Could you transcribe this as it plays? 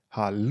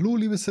Hallo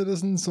liebe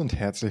Citizens und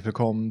herzlich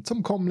willkommen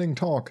zum Comlink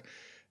Talk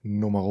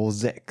Nummer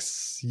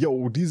 6.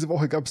 Yo, diese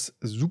Woche gab es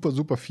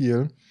super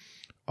viel.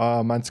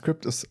 Mein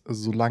Skript ist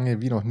so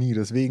lange wie noch nie,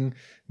 deswegen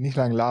nicht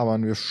lang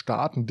labern. Wir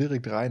starten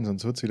direkt rein,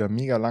 sonst wird es wieder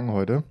mega lang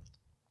heute.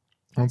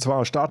 Und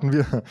zwar starten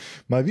wir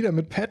mal wieder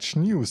mit Patch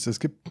News. Es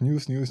gibt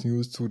News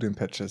zu den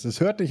Patches. Es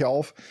hört nicht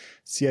auf.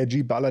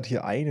 CIG ballert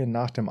hier einen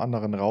nach dem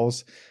anderen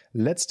raus.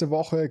 Letzte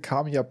Woche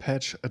kam ja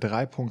Patch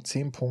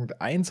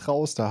 3.10.1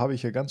 raus. Da habe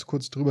ich ja ganz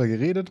kurz drüber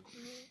geredet.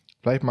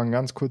 Vielleicht mal ein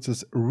ganz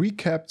kurzes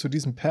Recap zu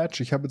diesem Patch.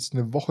 Ich habe jetzt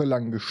eine Woche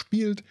lang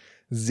gespielt,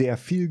 sehr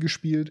viel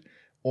gespielt.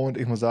 Und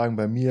ich muss sagen,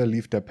 bei mir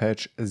lief der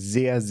Patch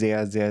sehr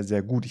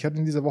gut. Ich hatte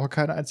in dieser Woche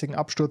keinen einzigen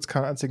Absturz,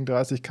 keinen einzigen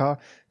 30k,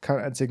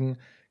 keinen einzigen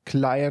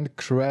Client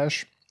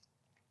Crash.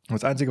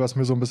 Das Einzige, was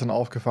mir so ein bisschen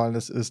aufgefallen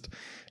ist, ist,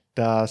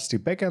 dass die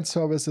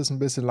Backend-Services ein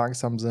bisschen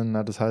langsam sind.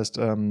 Das heißt,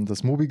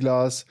 das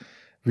Mobiglas,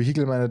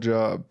 Vehicle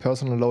Manager,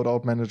 Personal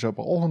Loadout Manager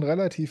brauchen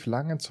relativ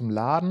lange zum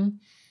Laden,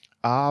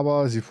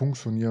 aber sie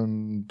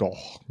funktionieren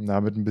doch,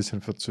 mit ein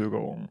bisschen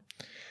Verzögerung.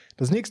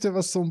 Das nächste,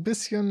 was so ein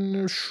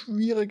bisschen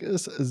schwierig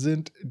ist,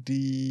 sind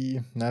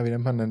die, wie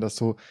nennt man denn das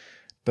so,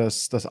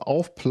 das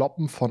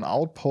Aufploppen von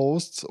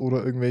Outposts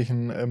oder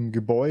irgendwelchen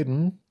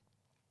Gebäuden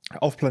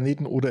auf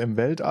Planeten oder im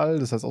Weltall,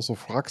 das heißt auch so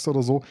Wracks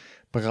oder so,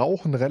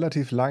 brauchen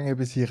relativ lange,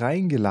 bis sie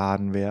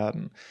reingeladen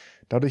werden.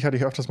 Dadurch hatte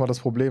ich öfters mal das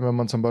Problem, wenn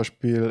man zum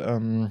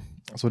Beispiel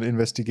so eine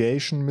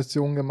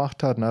Investigation-Mission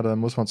gemacht hat, dann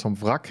muss man zum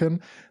Wrack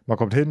hin, man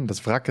kommt hin,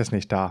 das Wrack ist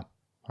nicht da.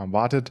 Man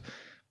wartet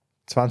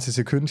 20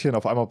 Sekündchen,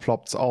 auf einmal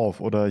ploppt es auf.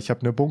 Oder ich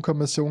habe eine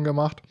Bunker-Mission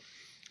gemacht,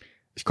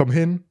 ich komme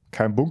hin,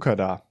 kein Bunker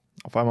da.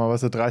 Auf einmal,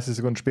 30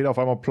 Sekunden später, auf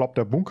einmal ploppt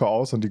der Bunker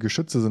aus und die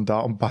Geschütze sind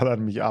da und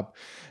ballern mich ab.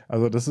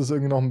 Also das ist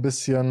irgendwie noch ein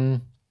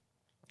bisschen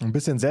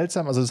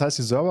seltsam. Also das heißt,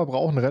 die Server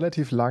brauchen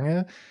relativ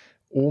lange,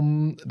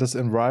 um das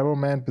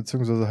Environment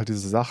bzw. halt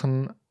diese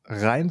Sachen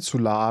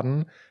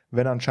reinzuladen,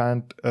 wenn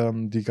anscheinend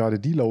die gerade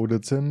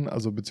deloaded sind,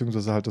 also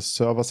beziehungsweise halt das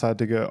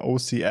serverseitige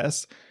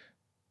OCS,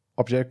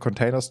 Object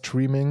Container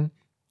Streaming,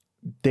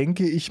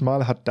 denke ich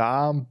mal, hat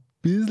da ein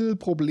bisschen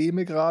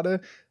Probleme gerade.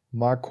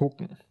 Mal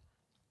gucken,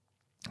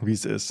 wie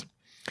es ist.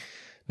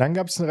 Dann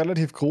gab es einen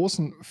relativ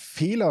großen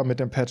Fehler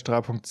mit dem Patch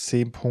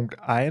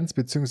 3.10.1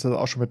 beziehungsweise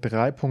auch schon mit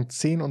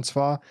 3.10 und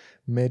zwar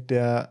mit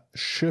der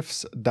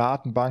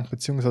Schiffsdatenbank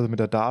beziehungsweise mit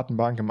der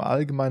Datenbank im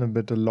Allgemeinen und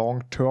mit der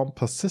Long-Term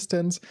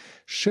Persistence.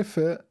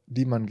 Schiffe,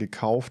 die man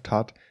gekauft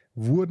hat,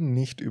 wurden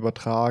nicht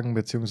übertragen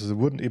beziehungsweise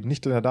wurden eben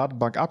nicht in der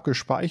Datenbank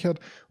abgespeichert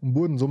und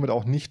wurden somit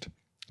auch nicht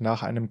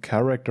nach einem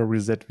Character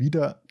Reset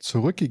wieder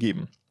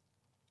zurückgegeben.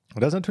 Und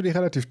das ist natürlich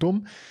relativ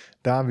dumm,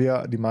 da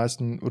wir die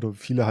meisten oder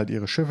viele halt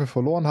ihre Schiffe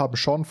verloren haben,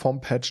 schon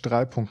vom Patch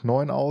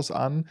 3.9 aus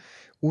an.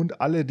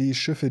 Und alle die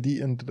Schiffe, die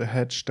in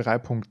Patch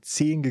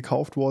 3.10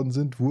 gekauft worden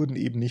sind, wurden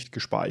eben nicht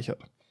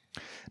gespeichert.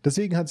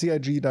 Deswegen hat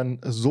CIG dann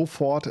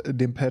sofort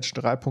den Patch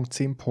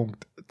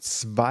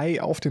 3.10.2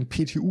 auf den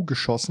PTU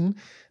geschossen,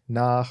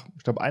 nach,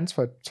 ich glaube,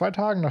 zwei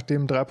Tagen,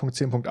 nachdem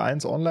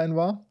 3.10.1 online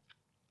war.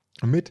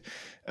 Mit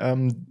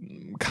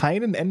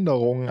keinen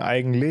Änderungen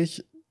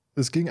eigentlich.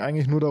 Es ging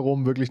eigentlich nur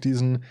darum, wirklich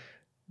diesen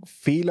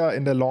Fehler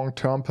in der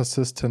Long-Term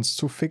Persistence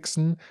zu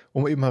fixen,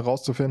 um eben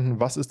herauszufinden,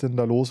 was ist denn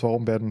da los,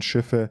 warum werden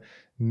Schiffe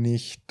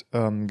nicht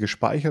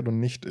gespeichert und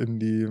nicht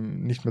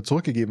mehr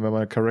zurückgegeben, wenn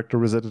man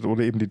Character resettet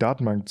oder eben die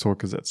Datenbank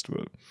zurückgesetzt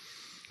wird.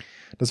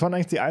 Das waren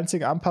eigentlich die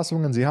einzigen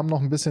Anpassungen. Sie haben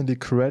noch ein bisschen die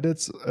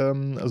Credits,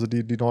 also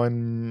die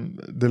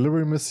neuen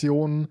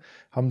Delivery-Missionen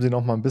haben sie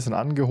noch mal ein bisschen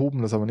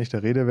angehoben, das ist aber nicht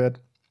der Rede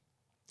wert.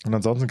 Und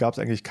ansonsten gab es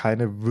eigentlich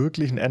keine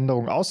wirklichen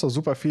Änderungen, außer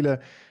super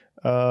viele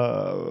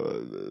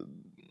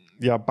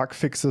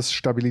Bugfixes,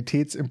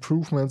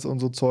 Stabilitätsimprovements und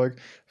so Zeug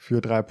für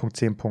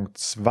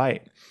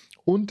 3.10.2.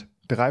 Und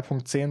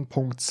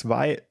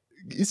 3.10.2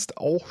 ist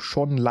auch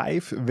schon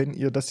live, wenn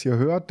ihr das hier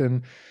hört,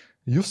 denn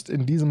just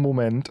in diesem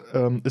Moment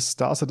ist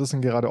Star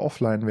Citizen gerade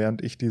offline,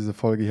 während ich diese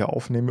Folge hier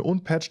aufnehme.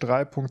 Und Patch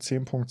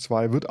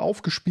 3.10.2 wird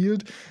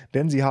aufgespielt,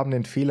 denn sie haben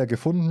den Fehler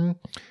gefunden,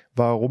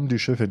 warum die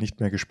Schiffe nicht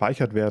mehr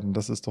gespeichert werden.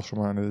 Das ist doch schon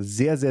mal eine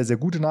sehr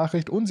gute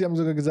Nachricht. Und sie haben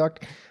sogar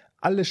gesagt,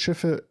 alle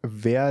Schiffe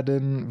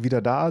werden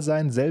wieder da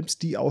sein,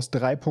 selbst die aus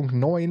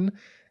 3.9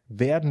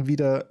 werden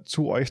wieder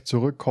zu euch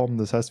zurückkommen.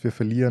 Das heißt, wir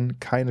verlieren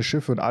keine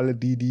Schiffe und alle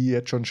die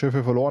jetzt schon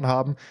Schiffe verloren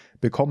haben,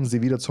 bekommen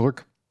sie wieder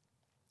zurück.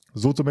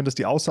 So zumindest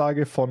die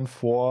Aussage von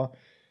vor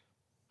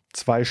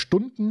 2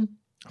 Stunden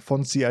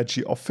von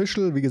CIG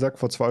Official. Wie gesagt,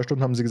 vor 2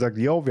 Stunden haben sie gesagt,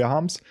 yo, wir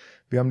haben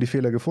die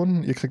Fehler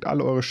gefunden, ihr kriegt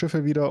alle eure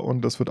Schiffe wieder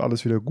und das wird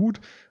alles wieder gut.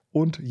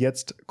 Und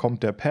jetzt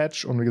kommt der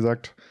Patch und wie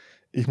gesagt,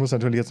 ich muss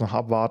natürlich jetzt noch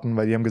abwarten,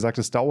 weil die haben gesagt,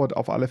 es dauert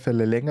auf alle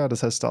Fälle länger.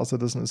 Das heißt, Star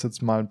Citizen ist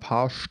jetzt mal ein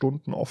paar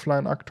Stunden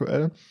offline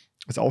aktuell.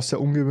 Ist auch sehr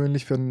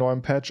ungewöhnlich für einen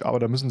neuen Patch, aber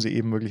da müssen sie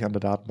eben wirklich an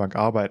der Datenbank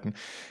arbeiten.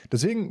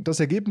 Deswegen,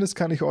 das Ergebnis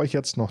kann ich euch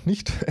jetzt noch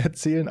nicht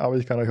erzählen, aber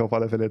ich kann euch auf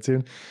alle Fälle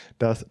erzählen,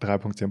 dass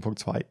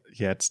 3.10.2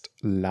 jetzt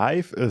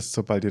live ist,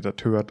 sobald ihr das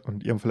hört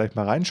und ihr vielleicht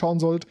mal reinschauen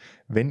sollt,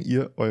 wenn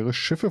ihr eure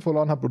Schiffe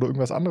verloren habt oder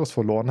irgendwas anderes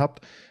verloren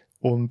habt.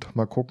 Und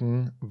mal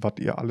gucken, was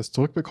ihr alles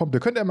zurückbekommt. Ihr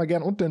könnt ja mal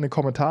gerne unten in den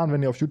Kommentaren,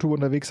 wenn ihr auf YouTube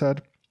unterwegs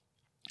seid,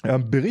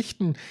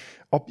 berichten,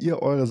 ob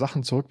ihr eure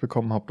Sachen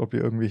zurückbekommen habt, ob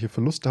ihr irgendwelche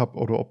Verluste habt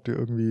oder ob ihr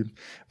irgendwie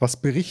was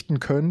berichten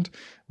könnt,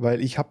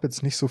 weil ich habe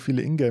jetzt nicht so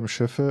viele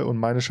Ingame-Schiffe und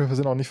meine Schiffe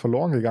sind auch nicht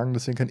verloren gegangen,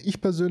 deswegen kann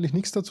ich persönlich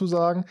nichts dazu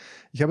sagen.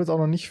 Ich habe jetzt auch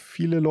noch nicht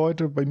viele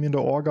Leute bei mir in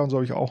der Orga und so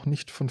habe ich auch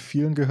nicht von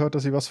vielen gehört,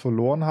 dass sie was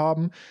verloren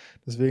haben.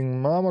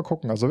 Deswegen mal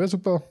gucken. Also wäre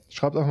super,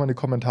 schreibt einfach mal in die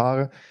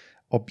Kommentare,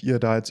 ob ihr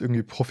da jetzt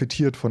irgendwie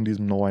profitiert von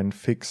diesem neuen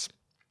Fix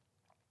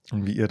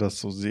und wie ihr das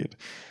so seht.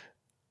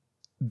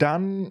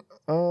 Dann,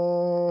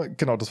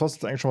 genau, das war es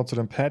jetzt eigentlich schon mal zu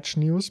den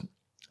Patch-News.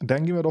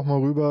 Dann gehen wir doch mal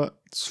rüber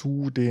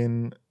zu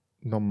den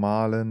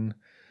normalen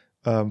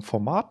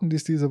Formaten, die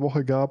es diese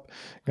Woche gab.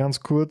 Ganz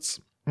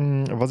kurz,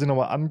 was ich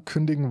nochmal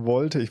ankündigen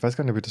wollte, ich weiß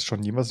gar nicht, ob ich das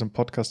schon jemals im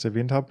Podcast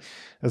erwähnt habe.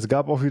 Es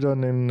gab auch wieder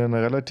einen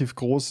relativ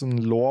großen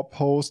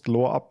Lore-Post,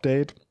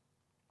 Lore-Update.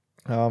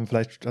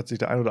 Vielleicht hat sich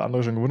der ein oder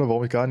andere schon gewundert,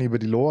 warum ich gar nicht über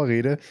die Lore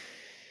rede.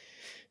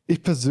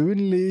 Ich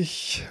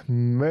persönlich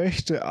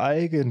möchte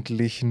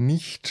eigentlich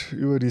nicht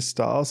über die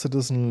Star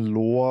Citizen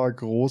Lore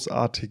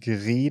großartig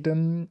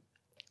reden,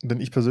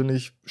 denn ich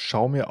persönlich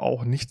schaue mir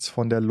auch nichts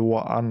von der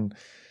Lore an.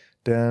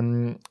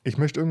 Denn ich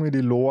möchte irgendwie die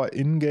Lore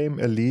in-game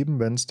erleben,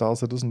 wenn Star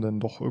Citizen dann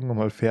doch irgendwann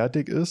mal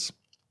fertig ist.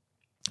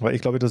 Weil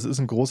ich glaube, das ist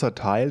ein großer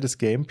Teil des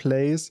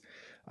Gameplays,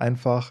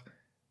 einfach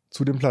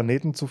zu dem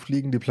Planeten zu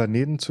fliegen, die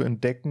Planeten zu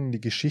entdecken,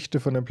 die Geschichte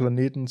von dem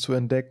Planeten zu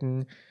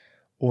entdecken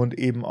und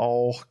eben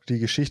auch die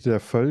Geschichte der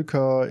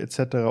Völker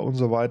etc. und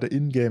so weiter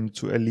in-game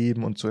zu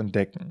erleben und zu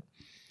entdecken.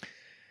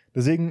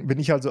 Deswegen bin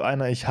ich also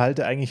einer, ich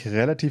halte eigentlich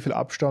relativ viel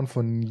Abstand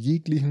von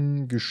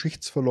jeglichen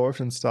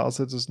Geschichtsverläufen in Star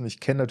Citizen. Ich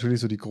kenne natürlich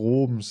so die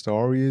groben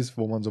Stories,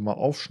 wo man so mal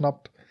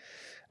aufschnappt,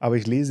 aber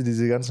ich lese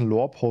diese ganzen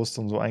Lore-Posts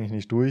und so eigentlich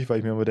nicht durch, weil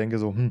ich mir immer denke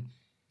so,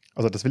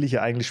 also das will ich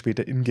ja eigentlich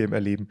später in-game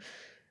erleben.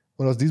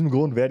 Und aus diesem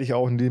Grund werde ich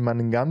auch in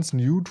meinen ganzen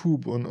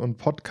YouTube und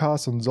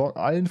Podcasts und so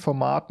allen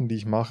Formaten, die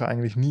ich mache,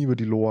 eigentlich nie über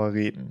die Lore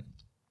reden.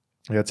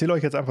 Ich erzähle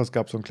euch jetzt einfach, es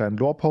gab so einen kleinen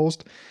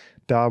Lore-Post,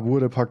 da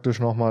wurde praktisch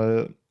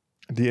nochmal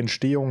die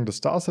Entstehung des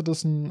Star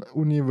Citizen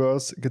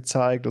Universe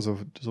gezeigt, also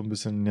so ein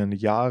bisschen eine wie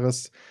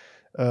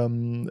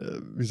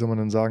soll man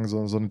denn sagen,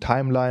 so eine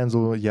Timeline,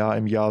 so ja,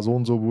 im Jahr so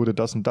und so wurde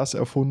das und das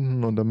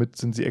erfunden und damit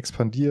sind sie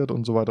expandiert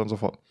und so weiter und so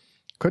fort.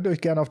 Könnt ihr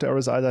euch gerne auf der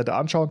RSI-Seite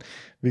anschauen.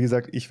 Wie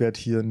gesagt, ich werde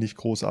hier nicht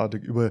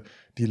großartig über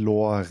die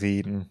Lore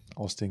reden,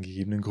 aus den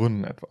gegebenen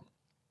Gründen etwa.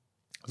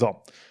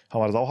 So,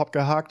 haben wir das auch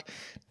abgehakt.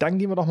 Dann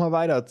gehen wir doch mal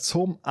weiter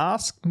zum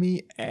Ask Me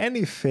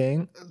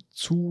Anything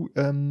zu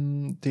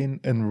den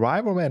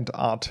Environment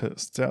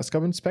Artists. Ja, es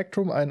gab in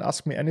Spectrum einen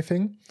Ask Me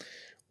Anything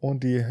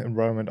und die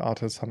Environment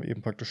Artists haben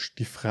eben praktisch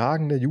die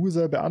Fragen der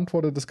User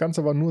beantwortet. Das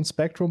Ganze war nur ein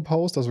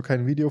Spectrum-Post, also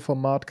kein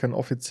Videoformat, kein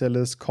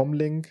offizielles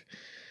Comlink.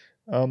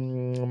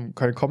 Kein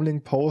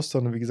Comlink-Post,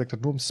 sondern wie gesagt,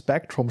 hat nur im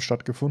Spectrum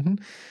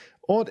stattgefunden.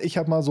 Und ich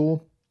habe mal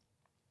so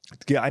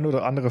die eine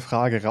oder andere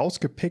Frage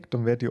rausgepickt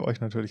und werde die euch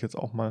natürlich jetzt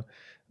auch mal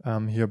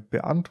hier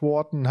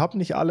beantworten. Hab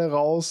nicht alle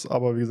raus,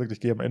 aber wie gesagt,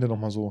 ich gehe am Ende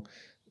nochmal so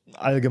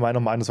allgemein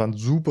nochmal ein. Das waren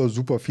super,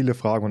 super viele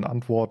Fragen und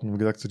Antworten. Wie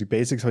gesagt, so die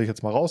Basics habe ich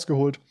jetzt mal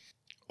rausgeholt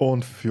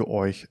und für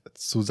euch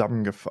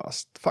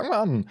zusammengefasst. Fangen wir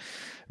an.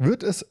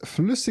 Wird es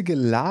flüssige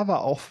Lava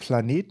auf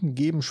Planeten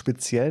geben,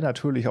 speziell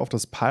natürlich auf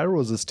das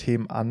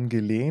Pyro-System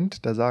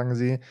angelehnt? Da sagen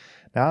sie,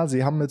 ja,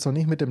 sie haben jetzt noch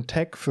nicht mit dem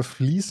Tag für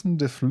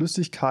fließende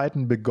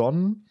Flüssigkeiten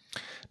begonnen.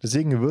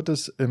 Deswegen wird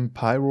es im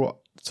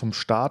Pyro zum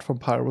Start vom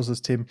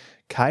Pyro-System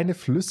keine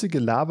flüssige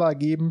Lava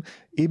geben.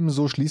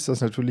 Ebenso schließt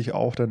das natürlich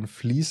auch dann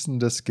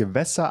fließendes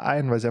Gewässer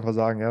ein, weil sie einfach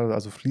sagen, ja,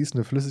 also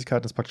fließende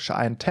Flüssigkeit ist praktisch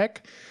ein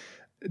Tag.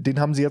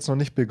 Den haben sie jetzt noch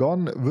nicht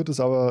begonnen, wird es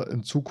aber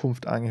in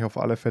Zukunft eigentlich auf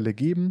alle Fälle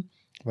geben,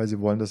 weil sie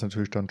wollen das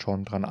natürlich dann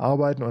schon dran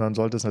arbeiten und dann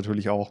sollte es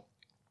natürlich auch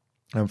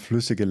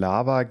flüssige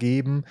Lava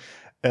geben.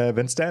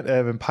 Wenn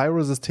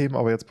Pyro-System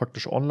aber jetzt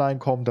praktisch online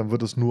kommt, dann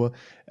wird es nur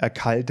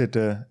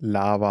erkaltete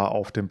Lava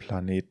auf dem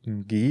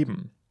Planeten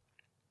geben.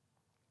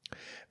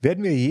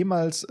 Werden wir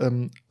jemals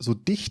so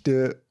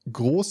dichte,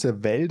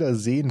 große Wälder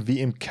sehen wie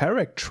im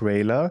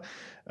Carrack-Trailer?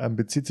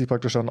 Bezieht sich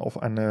praktisch dann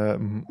auf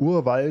einen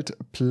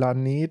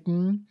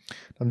Urwaldplaneten.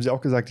 Da haben sie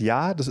auch gesagt,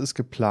 ja, das ist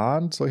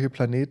geplant, solche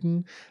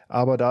Planeten,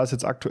 aber da es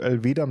jetzt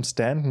aktuell weder im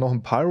Stand noch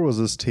im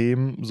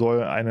Pyro-System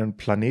soll einen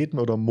Planeten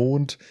oder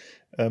Mond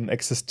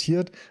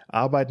existiert,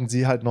 arbeiten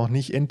sie halt noch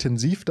nicht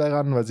intensiv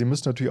daran, weil sie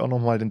müssen natürlich auch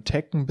nochmal den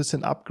Tech ein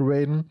bisschen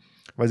upgraden,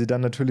 weil sie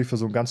dann natürlich für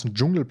so einen ganzen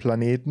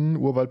Dschungelplaneten,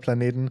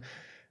 Urwaldplaneten,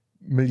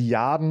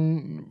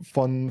 Milliarden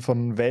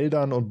von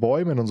Wäldern und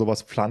Bäumen und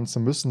sowas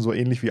pflanzen müssen, so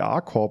ähnlich wie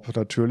A-Corp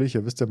natürlich,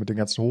 ihr wisst ja mit den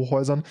ganzen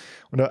Hochhäusern.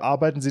 Und da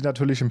arbeiten sie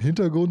natürlich im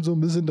Hintergrund so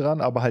ein bisschen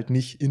dran, aber halt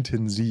nicht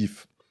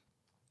intensiv.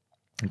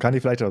 Dann kann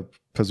ich vielleicht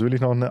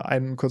persönlich noch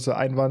einen kurzen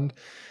Einwand.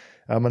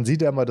 Man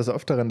sieht ja immer des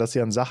Öfteren, dass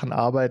sie an Sachen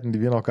arbeiten, die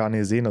wir noch gar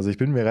nicht sehen. Also ich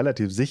bin mir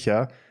relativ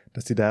sicher,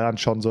 dass die daran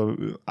schon so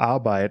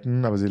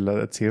arbeiten, aber sie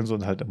erzählen es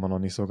uns halt immer noch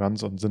nicht so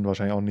ganz und sind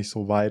wahrscheinlich auch nicht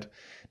so weit,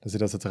 dass sie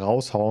das jetzt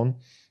raushauen.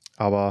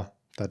 Aber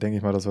da denke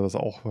ich mal, dass wir das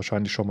auch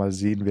wahrscheinlich schon mal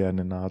sehen werden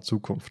in naher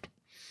Zukunft.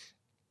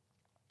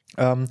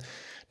 Dann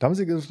Da haben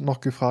sie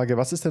noch gefragt,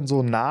 was ist denn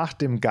so nach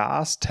dem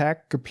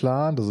Gas-Tag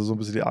geplant? Das ist so ein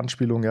bisschen die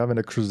Anspielung, ja, wenn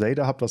ihr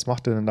Crusader habt, was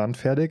macht ihr denn dann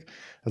fertig?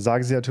 Da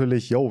sagen sie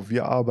natürlich,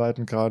 wir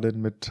arbeiten gerade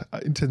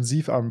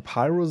intensiv am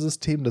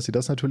Pyro-System, dass sie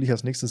das natürlich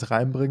als nächstes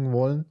reinbringen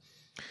wollen.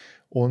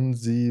 Und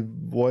sie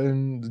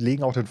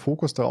legen auch den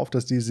Fokus darauf,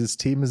 dass die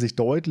Systeme sich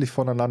deutlich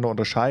voneinander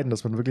unterscheiden,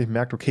 dass man wirklich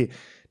merkt, okay,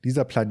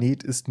 dieser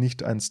Planet ist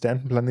nicht ein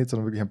Stanton-Planet,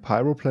 sondern wirklich ein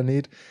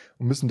Pyro-Planet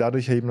und müssen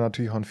dadurch eben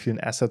natürlich auch an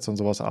vielen Assets und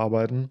sowas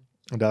arbeiten.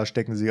 Und da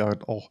stecken sie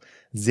halt auch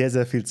sehr,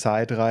 sehr viel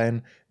Zeit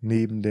rein,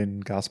 neben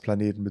den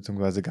Gasplaneten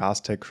bzw.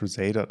 Gastech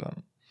Crusader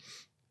dann.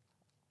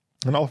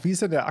 Und auch wie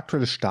ist denn der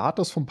aktuelle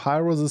Status vom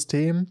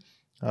Pyro-System?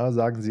 Ja,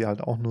 sagen sie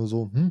halt auch nur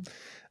so,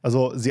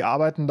 Also sie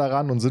arbeiten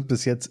daran und sind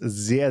bis jetzt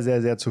sehr,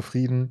 sehr, sehr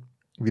zufrieden,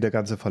 wie der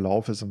ganze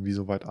Verlauf ist und wie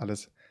soweit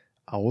alles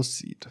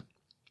aussieht.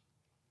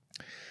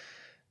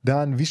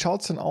 Dann, wie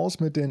schaut es denn aus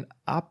mit den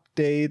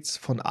Updates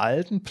von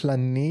alten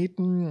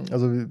Planeten?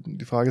 Also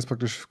die Frage ist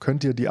praktisch,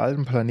 könnt ihr die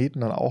alten Planeten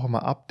dann auch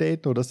immer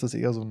updaten oder ist das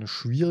eher so ein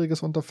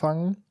schwieriges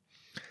Unterfangen?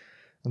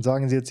 Dann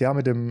sagen sie jetzt, ja,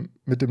 mit dem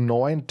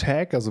neuen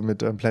Tag, also mit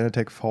Planet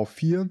Tag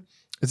V4,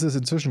 ist es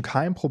inzwischen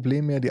kein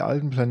Problem mehr, die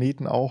alten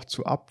Planeten auch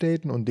zu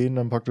updaten und denen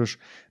dann praktisch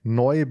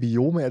neue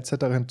Biome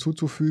etc.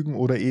 hinzuzufügen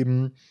oder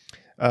eben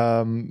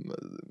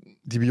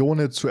die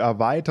Biome zu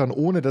erweitern,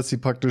 ohne dass sie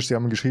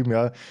haben geschrieben,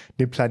 ja,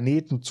 den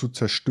Planeten zu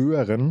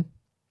zerstören,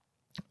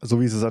 so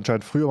wie sie es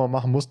anscheinend früher mal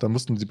machen mussten. Dann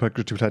mussten sie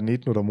praktisch die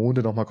Planeten oder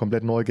Monde nochmal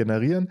komplett neu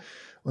generieren.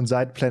 Und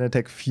seit Planet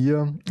Tag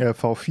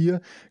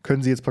V4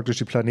 können sie jetzt praktisch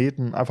die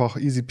Planeten einfach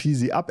easy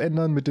peasy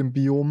abändern mit dem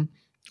Biom,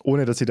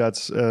 ohne dass sie da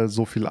jetzt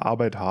so viel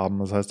Arbeit haben.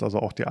 Das heißt also,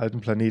 auch die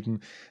alten Planeten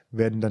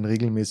werden dann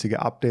regelmäßige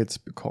Updates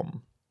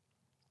bekommen.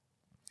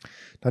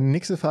 Dann die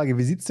nächste Frage,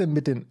 wie sieht es denn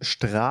mit den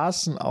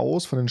Straßen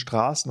aus? Von den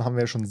Straßen haben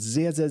wir ja schon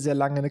sehr, sehr, sehr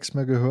lange nichts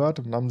mehr gehört.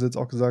 Und dann haben sie jetzt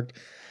auch gesagt,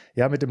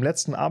 ja, mit dem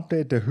letzten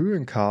Update der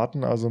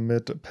Höhenkarten, also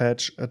mit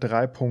Patch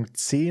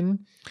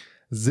 3.10,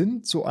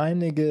 sind so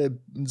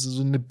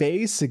eine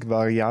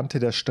Basic-Variante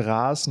der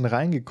Straßen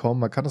reingekommen.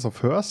 Man kann das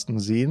auf Hurston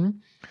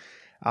sehen.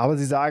 Aber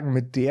sie sagen,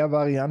 mit der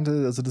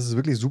Variante, also das ist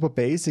wirklich super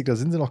basic, da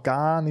sind sie noch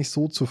gar nicht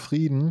so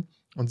zufrieden.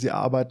 Und sie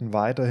arbeiten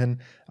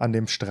weiterhin an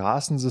dem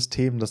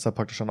Straßensystem, dass da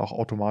praktisch dann auch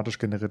automatisch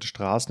generierte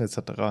Straßen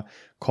etc.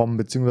 kommen,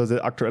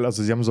 beziehungsweise aktuell,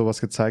 also sie haben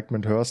sowas gezeigt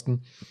mit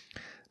Hurston,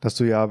 dass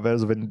du ja,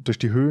 also wenn durch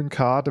die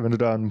Höhenkarte, wenn du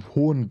da einen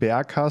hohen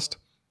Berg hast,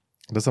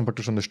 da ist dann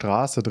praktisch schon eine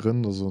Straße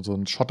drin, also so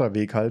ein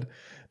Schotterweg halt,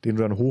 den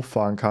du dann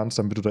hochfahren kannst,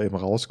 damit du da eben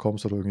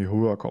rauskommst oder irgendwie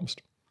höher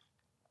kommst.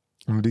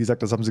 Und wie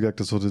gesagt, das haben sie gesagt,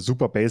 das ist so eine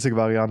super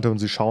Basic-Variante und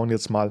sie schauen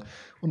jetzt mal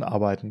und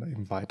arbeiten da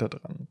eben weiter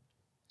dran.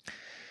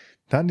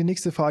 Dann die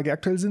nächste Frage.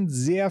 Aktuell sind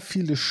sehr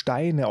viele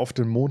Steine auf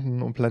den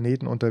Monden und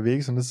Planeten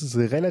unterwegs und es ist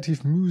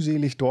relativ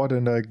mühselig, dort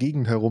in der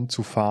Gegend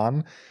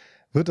herumzufahren.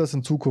 Wird das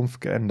in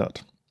Zukunft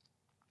geändert?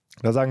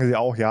 Da sagen sie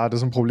auch, ja,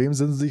 das ist ein Problem,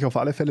 sind sie sich auf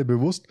alle Fälle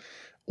bewusst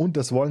und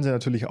das wollen sie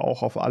natürlich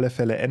auch auf alle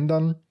Fälle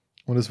ändern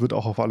und es wird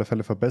auch auf alle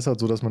Fälle verbessert,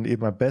 sodass man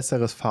eben ein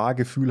besseres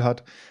Fahrgefühl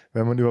hat,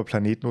 wenn man über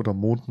Planeten oder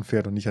Monden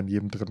fährt und nicht an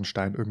jedem dritten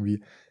Stein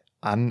irgendwie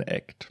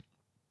aneckt.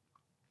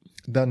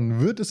 Dann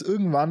wird es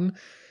irgendwann,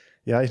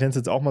 ja, ich nenne es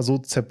jetzt auch mal so,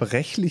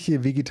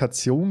 zerbrechliche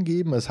Vegetation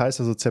geben. Das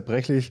heißt also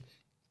zerbrechlich,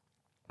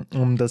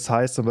 das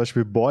heißt zum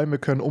Beispiel Bäume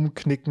können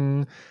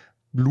umknicken,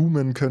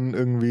 Blumen können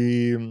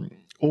irgendwie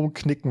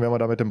umknicken, wenn man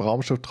da mit dem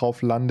Raumschiff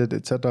drauf landet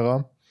etc.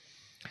 Da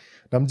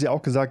haben sie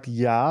auch gesagt,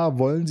 ja,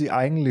 wollen sie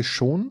eigentlich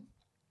schon.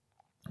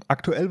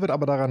 Aktuell wird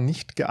aber daran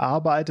nicht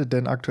gearbeitet,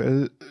 denn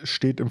aktuell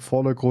steht im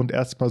Vordergrund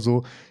erstmal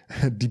so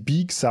die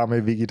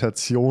biegsame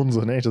Vegetation,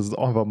 so nenne ich das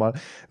auch einfach mal.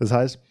 Das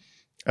heißt,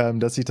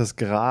 dass sich das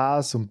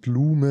Gras und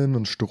Blumen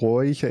und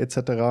Sträucher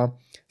etc.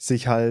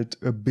 sich halt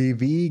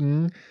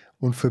bewegen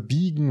und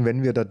verbiegen,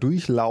 wenn wir da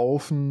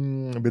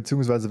durchlaufen,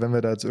 beziehungsweise wenn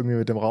wir da jetzt irgendwie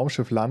mit dem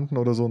Raumschiff landen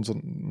oder so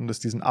und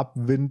es diesen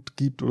Abwind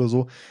gibt oder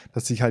so,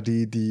 dass sich halt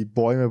die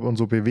Bäume und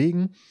so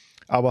bewegen,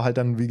 aber halt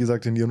dann, wie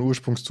gesagt, in ihren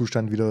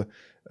Ursprungszustand wieder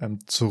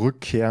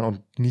zurückkehren und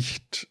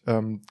nicht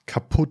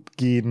kaputt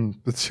gehen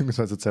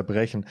bzw.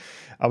 zerbrechen.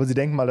 Aber sie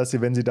denken mal, dass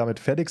sie, wenn sie damit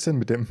fertig sind,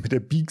 mit der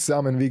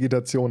biegsamen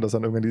Vegetation, dass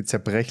dann irgendwann die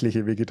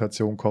zerbrechliche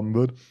Vegetation kommen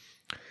wird.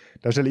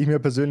 Da stelle ich mir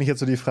persönlich jetzt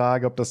so die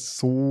Frage, ob das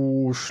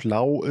so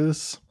schlau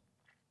ist,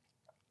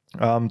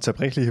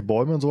 zerbrechliche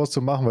Bäume und sowas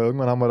zu machen, weil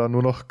irgendwann haben wir dann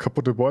nur noch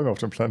kaputte Bäume auf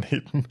dem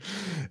Planeten.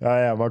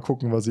 Ja, mal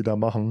gucken, was sie da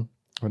machen.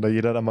 Wenn da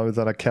jeder dann mal mit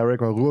seiner Carrack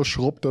mal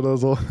rüberschrubbt oder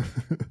so,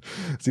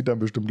 sieht dann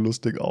bestimmt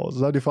lustig aus. Es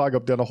ist halt die Frage,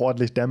 ob der noch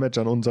ordentlich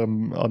Damage an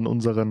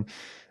unseren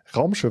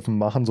Raumschiffen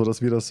machen,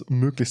 sodass wir das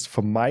möglichst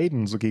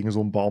vermeiden, so gegen so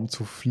einen Baum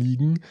zu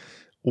fliegen.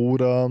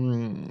 Oder,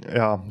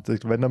 ja,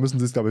 wenn, dann müssen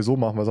sie es, glaube ich, so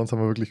machen, weil sonst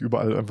haben wir wirklich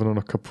überall einfach nur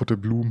noch kaputte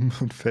Blumen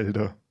und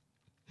Felder.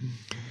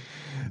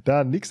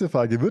 Dann nächste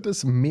Frage. Wird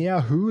es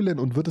mehr Höhlen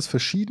und wird es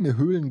verschiedene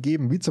Höhlen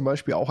geben, wie zum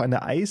Beispiel auch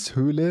eine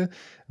Eishöhle,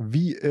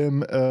 wie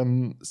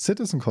im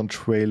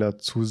CitizenCon-Trailer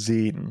zu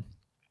sehen?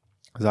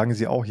 Sagen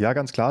sie auch, ja,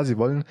 ganz klar, sie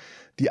wollen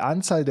die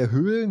Anzahl der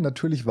Höhlen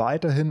natürlich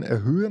weiterhin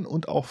erhöhen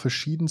und auch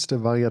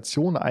verschiedenste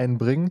Variationen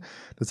einbringen.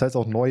 Das heißt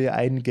auch neue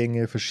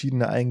Eingänge,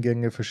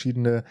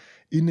 verschiedene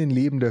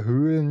innenlebende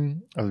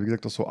Höhlen. Also wie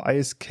gesagt, auch so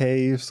Ice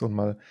Caves und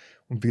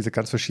und wie gesagt,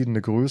 ganz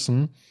verschiedene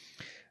Größen.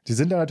 Die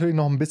sind da natürlich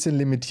noch ein bisschen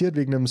limitiert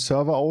wegen dem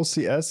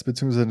Server-OCS,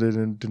 beziehungsweise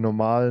den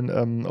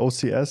normalen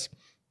OCS,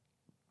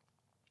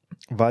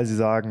 weil sie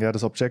sagen, ja,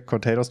 das Object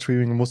Container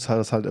Streaming muss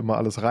das halt immer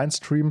alles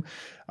reinstreamen.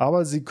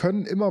 Aber sie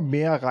können immer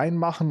mehr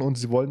reinmachen und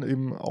sie wollen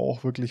eben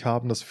auch wirklich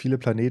haben, dass viele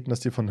Planeten, dass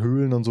die von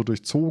Höhlen und so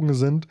durchzogen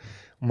sind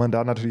und man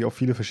da natürlich auch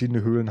viele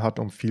verschiedene Höhlen hat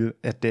und viel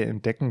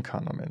entdecken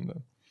kann am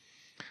Ende.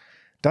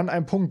 Dann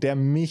ein Punkt, der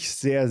mich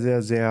sehr,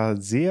 sehr, sehr,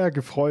 sehr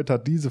gefreut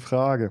hat, diese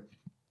Frage.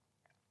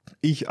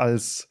 Ich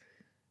als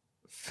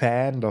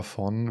Fan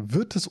davon,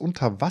 wird es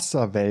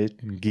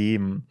Unterwasserwelten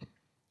geben?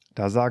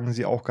 Da sagen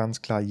sie auch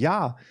ganz klar,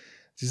 ja,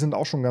 sie sind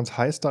auch schon ganz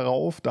heiß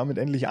darauf, damit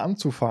endlich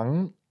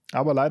anzufangen,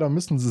 aber leider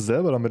müssen sie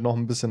selber damit noch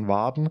ein bisschen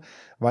warten,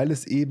 weil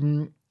es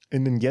eben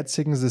in den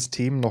jetzigen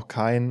Systemen noch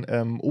kein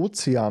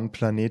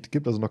Ozeanplanet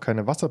gibt, also noch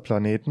keine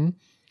Wasserplaneten.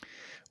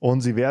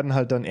 Und sie werden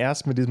halt dann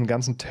erst mit diesem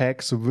ganzen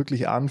Tag so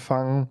wirklich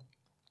anfangen,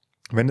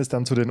 wenn es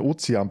dann zu den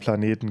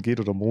Ozeanplaneten geht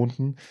oder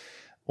Monden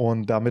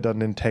und damit dann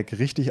den Tag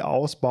richtig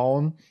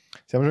ausbauen.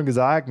 Sie haben schon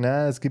gesagt,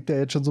 ne, es gibt ja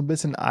jetzt schon so ein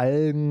bisschen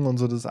Algen und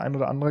so das ein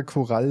oder andere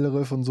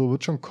Korallriff und so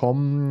wird schon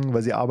kommen,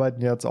 weil sie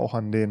arbeiten jetzt auch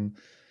an den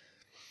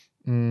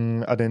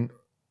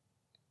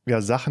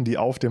Sachen, die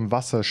auf dem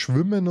Wasser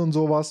schwimmen und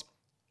sowas.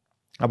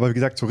 Aber wie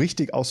gesagt, so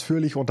richtig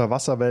ausführliche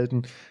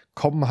Unterwasserwelten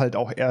kommen halt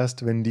auch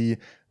erst, wenn die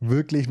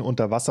wirklichen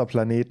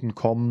Unterwasserplaneten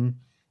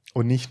kommen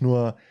und nicht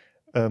nur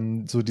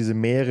so diese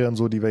Meere und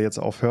so, die wir jetzt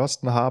auf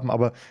Hursten haben,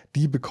 aber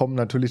die bekommen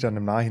natürlich dann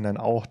im Nachhinein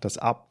auch das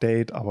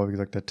Update, aber wie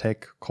gesagt, der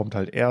Tag kommt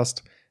halt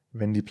erst,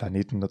 wenn die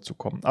Planeten dazu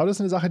kommen. Aber das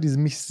ist eine Sache, die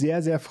mich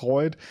sehr, sehr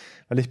freut,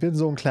 weil ich bin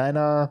so ein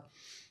kleiner,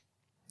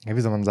 ja,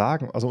 wie soll man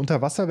sagen, also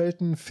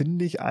Unterwasserwelten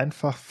finde ich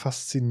einfach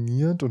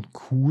faszinierend und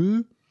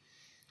cool.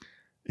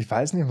 Ich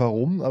weiß nicht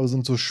warum, aber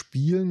sind so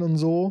Spielen und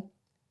so.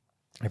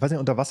 Ich weiß nicht,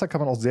 unter Wasser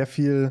kann man auch sehr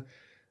viel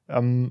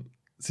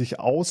sich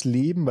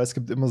ausleben, weil es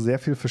gibt immer sehr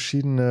viel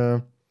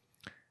verschiedene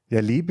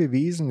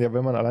Lebewesen. Ja,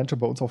 wenn man allein schon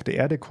bei uns auf der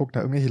Erde guckt,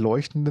 da irgendwelche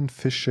leuchtenden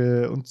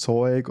Fische und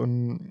Zeug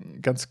und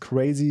ganz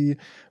crazy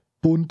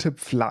bunte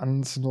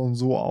Pflanzen und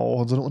so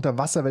auch. Und so eine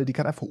Unterwasserwelt, die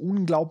kann einfach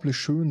unglaublich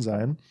schön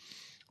sein.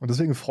 Und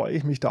deswegen freue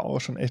ich mich da auch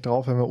schon echt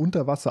drauf, wenn wir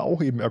unter Wasser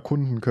auch eben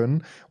erkunden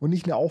können und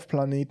nicht nur auf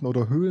Planeten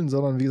oder Höhlen,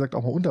 sondern wie gesagt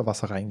auch mal unter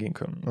Wasser reingehen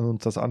können und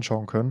uns das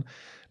anschauen können.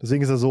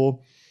 Deswegen ist es so,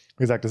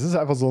 wie gesagt, das ist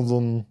einfach so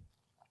ein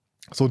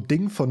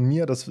Ding von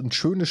mir, dass ein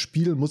schönes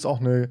Spiel muss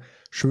auch eine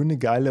schöne,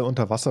 geile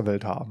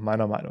Unterwasserwelt haben,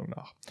 meiner Meinung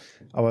nach.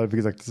 Aber wie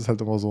gesagt, das ist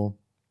halt immer so,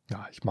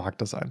 ja, ich mag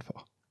das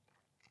einfach.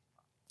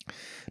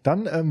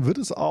 Dann wird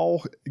es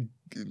auch,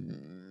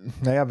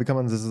 wie kann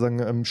man das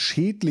sagen,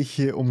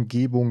 schädliche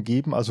Umgebung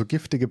geben, also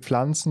giftige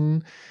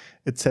Pflanzen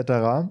etc.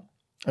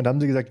 Und da haben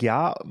sie gesagt,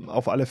 ja,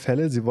 auf alle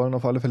Fälle, sie wollen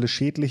auf alle Fälle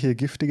schädliche,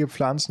 giftige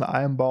Pflanzen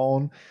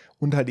einbauen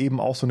und halt eben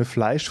auch so eine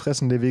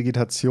fleischfressende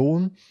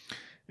Vegetation.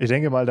 Ich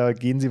denke mal, da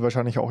gehen sie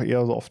wahrscheinlich auch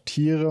eher so auf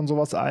Tiere und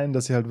sowas ein,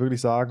 dass sie halt wirklich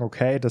sagen,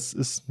 okay, das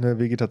ist eine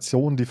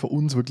Vegetation, die für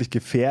uns wirklich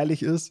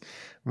gefährlich ist,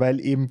 weil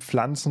eben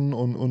Pflanzen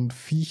und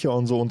Viecher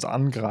und so uns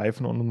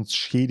angreifen und uns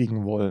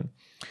schädigen wollen.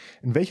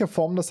 In welcher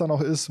Form das dann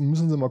auch ist,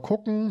 müssen sie mal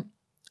gucken.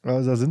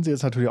 Also da sind sie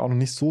jetzt natürlich auch noch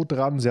nicht so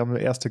dran. Sie haben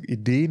erste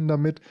Ideen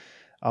damit,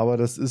 aber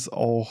das ist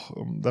auch,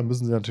 da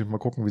müssen sie natürlich mal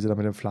gucken, wie sie da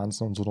mit den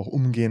Pflanzen und so noch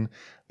umgehen,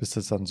 bis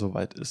das dann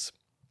soweit ist.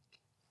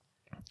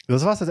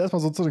 Das war es jetzt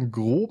erstmal so zu den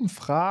groben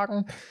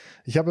Fragen.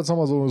 Ich habe jetzt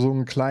nochmal so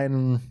einen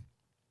kleinen,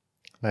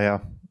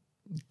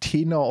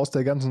 Tenor aus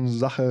der ganzen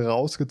Sache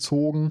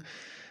rausgezogen.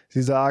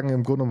 Sie sagen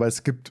im Grunde, weil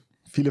es gibt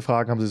viele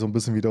Fragen, haben sich so ein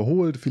bisschen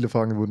wiederholt, viele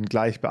Fragen wurden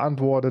gleich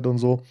beantwortet und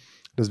so.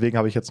 Deswegen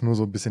habe ich jetzt nur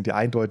so ein bisschen die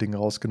eindeutigen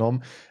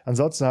rausgenommen.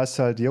 Ansonsten heißt es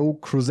halt,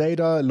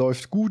 Crusader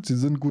läuft gut, sie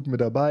sind gut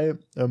mit dabei,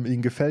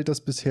 ihnen gefällt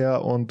das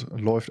bisher und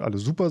läuft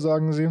alles super,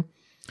 sagen sie.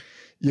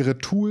 Ihre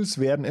Tools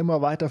werden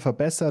immer weiter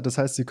verbessert, das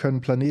heißt, sie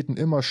können Planeten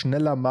immer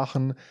schneller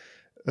machen.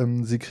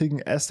 Sie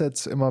kriegen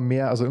Assets immer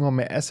mehr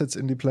Assets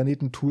in die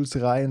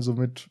Planetentools rein,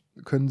 somit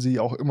können sie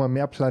auch immer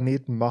mehr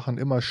Planeten machen,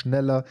 immer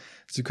schneller.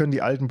 Sie können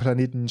die alten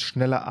Planeten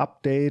schneller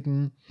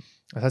updaten.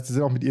 Das heißt, sie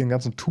sind auch mit ihren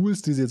ganzen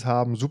Tools, die sie jetzt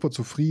haben, super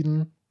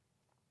zufrieden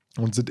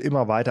und sind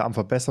immer weiter am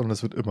Verbessern und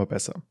es wird immer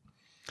besser.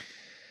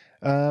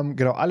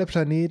 Alle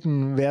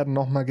Planeten werden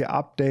nochmal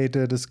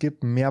geupdatet. Es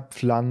gibt mehr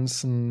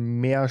Pflanzen,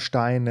 mehr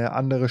Steine,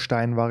 andere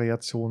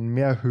Steinvariationen,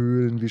 mehr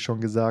Höhlen, wie schon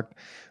gesagt.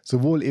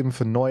 Sowohl eben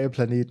für neue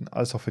Planeten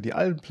als auch für die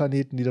alten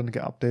Planeten, die dann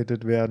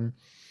geupdatet werden.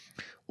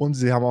 Und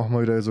sie haben auch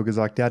mal wieder so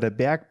gesagt, ja, der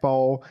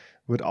Bergbau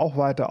wird auch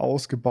weiter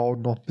ausgebaut,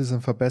 noch ein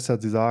bisschen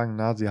verbessert. Sie sagen,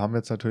 sie haben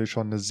jetzt natürlich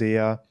schon eine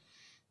sehr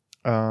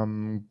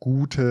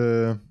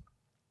gute,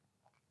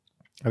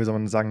 wie soll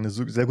man sagen, eine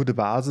sehr gute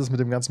Basis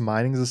mit dem ganzen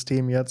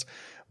Mining-System jetzt,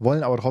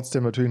 wollen aber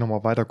trotzdem natürlich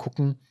nochmal weiter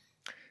gucken.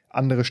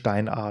 Andere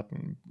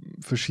Steinarten,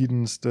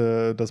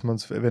 verschiedenste, dass man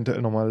es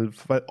eventuell nochmal,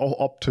 auch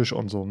optisch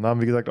und so.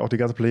 Wie gesagt, auch die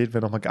ganze Planet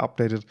wird nochmal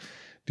geupdatet,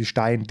 die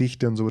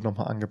Steindichte und so wird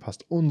nochmal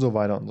angepasst und so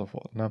weiter und so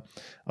fort. Ne?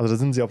 Also da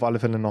sind sie auf alle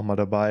Fälle nochmal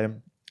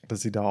dabei,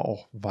 dass sie da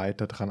auch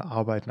weiter dran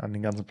arbeiten an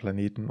den ganzen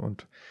Planeten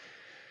und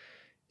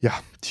ja,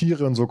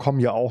 Tiere und so kommen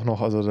ja auch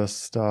noch, also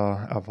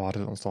da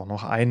erwartet uns doch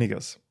noch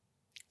einiges.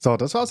 So,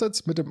 das war's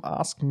jetzt mit dem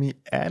Ask Me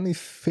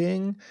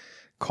Anything.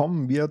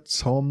 Kommen wir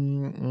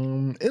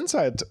zum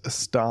Inside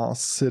Star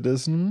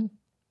Citizen.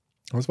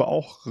 Das war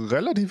auch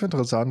relativ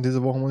interessant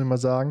diese Woche, muss ich mal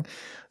sagen.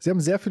 Sie haben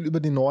sehr viel über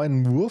die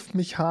neuen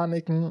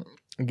Wurfmechaniken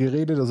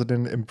geredet, also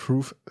den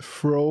Improve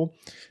Throw.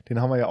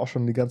 Den haben wir ja auch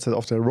schon die ganze Zeit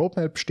auf der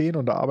Roadmap stehen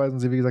und da arbeiten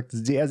sie, wie gesagt,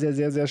 sehr, sehr,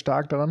 sehr, sehr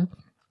stark daran.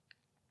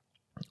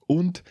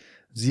 Und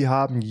sie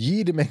haben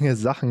jede Menge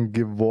Sachen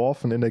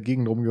geworfen, in der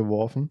Gegend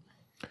rumgeworfen.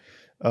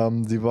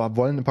 Sie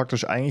wollen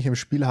praktisch eigentlich im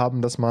Spiel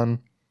haben, dass man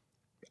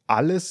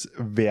alles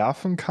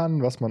werfen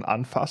kann, was man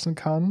anfassen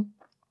kann.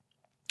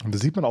 Und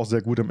das sieht man auch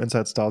sehr gut im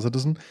Inside Star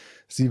Citizen.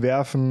 Sie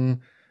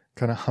werfen,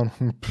 keine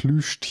Ahnung,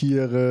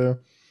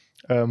 Plüschtiere,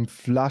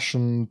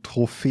 Flaschen,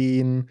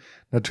 Trophäen,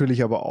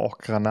 natürlich aber auch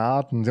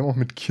Granaten. Sie haben auch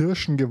mit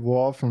Kirschen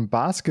geworfen,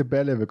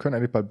 Basketbälle. Wir können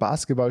eigentlich bald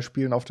Basketball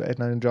spielen auf der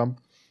 8-9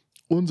 Jump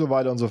und so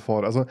weiter und so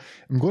fort. Also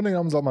im Grunde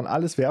genommen soll man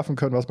alles werfen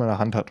können, was man in der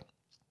Hand hat.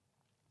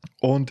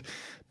 Und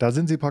da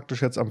sind sie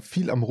praktisch jetzt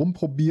viel am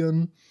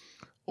Rumprobieren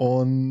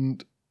und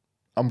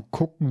am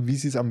gucken, wie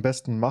sie es am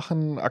besten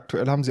machen.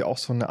 Aktuell haben sie auch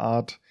so eine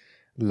Art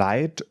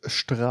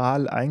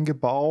Leitstrahl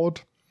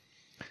eingebaut.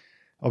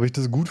 Ob ich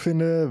das gut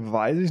finde,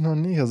 weiß ich noch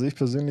nicht. Also ich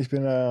persönlich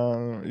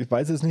ich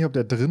weiß jetzt nicht, ob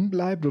der drin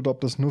bleibt oder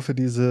ob das nur für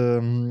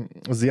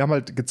sie haben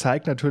halt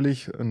gezeigt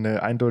natürlich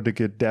eine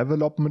eindeutige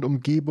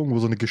Development-Umgebung, wo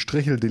so eine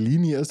gestrichelte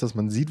Linie ist, dass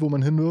man sieht, wo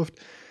man hinwirft.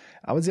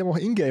 Aber sie haben auch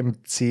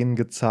Ingame-Szenen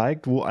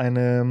gezeigt, wo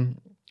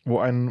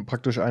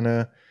praktisch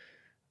eine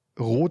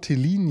rote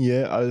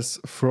Linie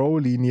als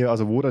Throw-Linie,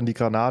 also wo dann die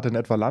Granate in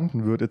etwa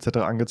landen wird, etc.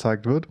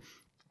 angezeigt wird.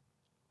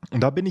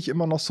 Und da bin ich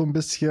immer noch so ein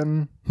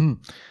bisschen,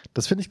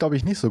 das finde ich, glaube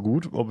ich, nicht so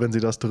gut, wenn sie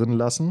das drin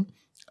lassen.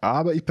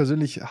 Aber ich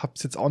persönlich habe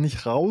es jetzt auch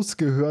nicht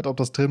rausgehört, ob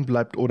das drin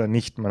bleibt oder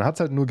nicht. Man hat es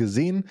halt nur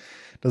gesehen,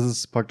 dass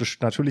es praktisch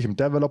natürlich im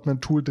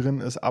Development-Tool drin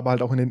ist, aber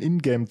halt auch in den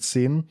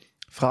Ingame-Szenen.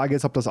 Frage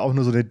ist, ob das auch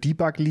nur so eine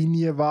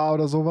Debug-Linie war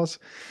oder sowas.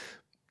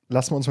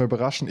 Lassen wir uns mal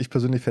überraschen. Ich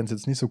persönlich fände es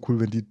jetzt nicht so cool,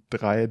 wenn die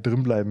 3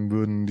 drin bleiben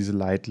würden, diese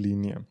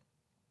Leitlinie.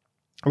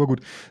 Aber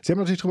gut, sie haben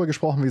natürlich drüber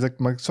gesprochen, wie gesagt,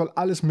 man soll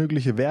alles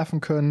Mögliche werfen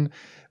können.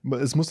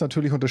 Es muss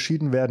natürlich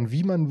unterschieden werden,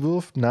 wie man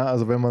wirft.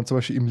 Also wenn man zum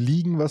Beispiel im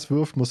Liegen was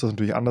wirft, muss das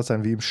natürlich anders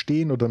sein wie im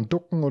Stehen oder im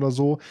Ducken oder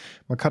so.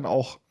 Man kann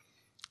auch,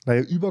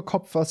 über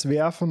Kopf was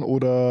werfen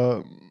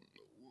oder,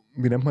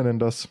 wie nennt man denn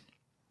das?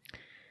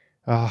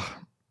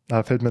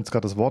 Da fällt mir jetzt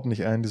gerade das Wort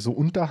nicht ein. So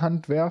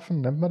Unterhand werfen,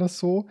 nennt man das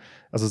so?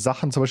 Also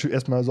Sachen zum Beispiel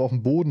erstmal so auf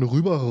den Boden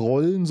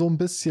rüberrollen so ein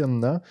bisschen,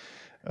 ne?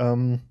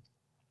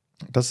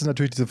 Das sind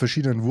natürlich diese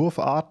verschiedenen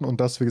Wurfarten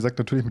und das, wie gesagt,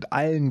 natürlich mit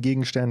allen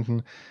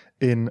Gegenständen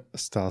in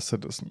Star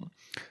Citizen.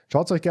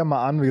 Schaut es euch gerne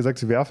mal an. Wie gesagt,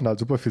 sie werfen halt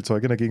super viel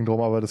Zeug in der Gegend rum,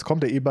 aber das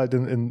kommt ja bald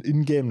in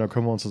Ingame, da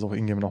können wir uns das auch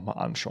Ingame nochmal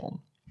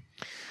anschauen.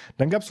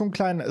 Dann gab es so einen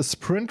kleinen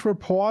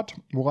Sprint-Report,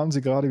 woran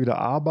sie gerade wieder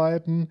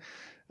arbeiten.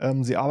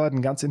 Sie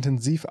arbeiten ganz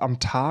intensiv am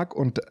Tag-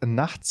 und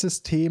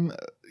Nachtsystem,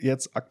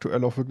 jetzt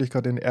aktuell auch wirklich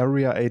gerade in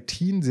Area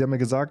 18. Sie haben ja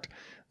gesagt,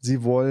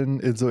 sie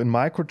wollen so in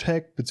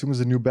Microtech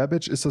bzw. New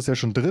Babbage ist das ja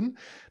schon drin.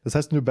 Das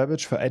heißt, New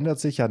Babbage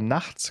verändert sich ja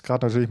nachts,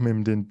 gerade natürlich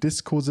mit dem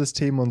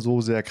Disco-System und so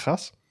sehr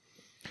krass.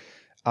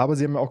 Aber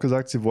sie haben ja auch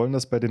gesagt, sie wollen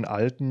das bei den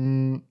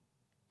alten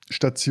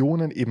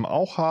Stationen eben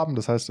auch haben.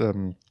 Das heißt,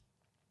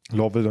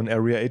 Lorville und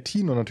Area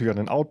 18 und natürlich an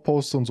den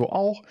Outposts und so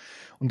auch.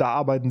 Und da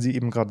arbeiten sie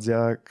eben gerade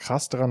sehr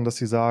krass daran, dass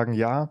sie sagen,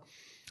 ja,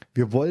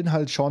 wir wollen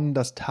halt schon,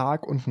 dass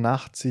Tag und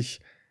Nacht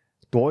sich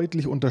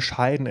deutlich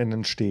unterscheiden in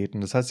den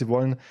Städten. Das heißt, sie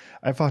wollen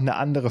einfach eine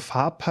andere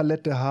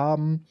Farbpalette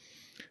haben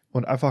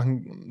und einfach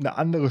eine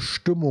andere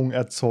Stimmung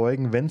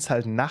erzeugen, wenn es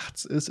halt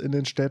nachts ist in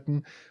den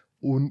Städten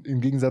und im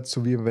Gegensatz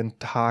zu wie wenn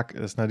Tag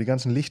ist. Die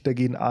ganzen Lichter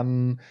gehen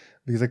an,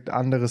 wie gesagt,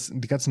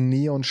 die ganzen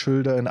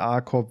Neonschilder in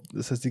Arcop,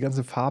 das heißt, die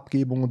ganze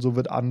Farbgebung und so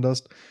wird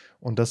anders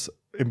und das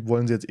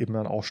wollen sie jetzt eben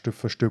dann auch Stück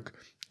für Stück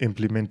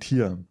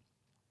implementieren.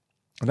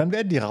 Und dann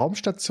werden die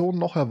Raumstationen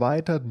noch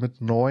erweitert mit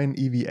neuen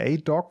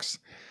EVA-Docks.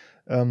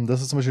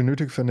 Das ist zum Beispiel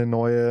nötig für ein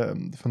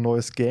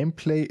neues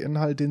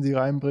Gameplay-Inhalt, den sie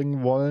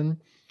reinbringen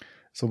wollen.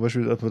 Zum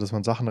Beispiel, dass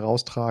man Sachen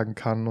raustragen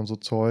kann und so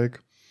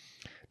Zeug.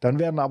 Dann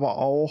werden aber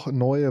auch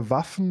neue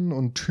Waffen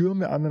und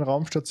Türme an den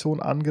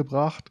Raumstationen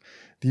angebracht,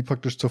 die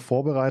praktisch zur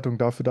Vorbereitung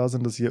dafür da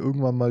sind, dass sie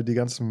irgendwann mal die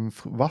ganzen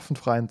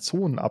waffenfreien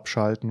Zonen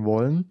abschalten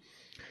wollen.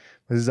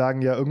 Weil sie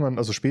sagen ja irgendwann,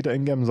 also später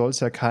in-game soll es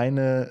ja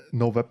keine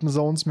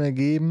No-Weapon-Zones mehr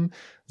geben,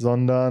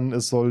 sondern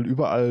es soll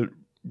überall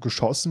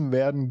geschossen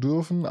werden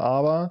dürfen,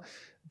 aber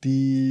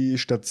die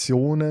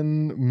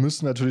Stationen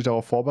müssen natürlich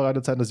darauf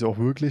vorbereitet sein, dass sie auch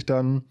wirklich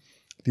dann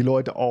die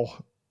Leute auch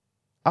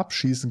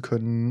abschießen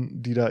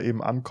können, die da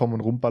eben ankommen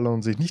und rumballern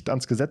und sich nicht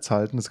ans Gesetz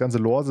halten. Das ganze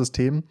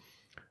Lore-System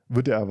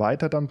wird ja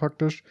erweitert dann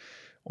praktisch.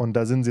 Und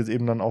da sind sie jetzt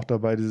eben dann auch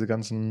dabei, diese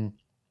ganzen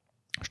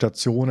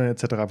Stationen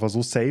etc. einfach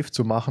so safe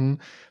zu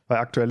machen, weil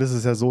aktuell ist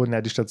es ja so,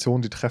 die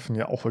Stationen, die treffen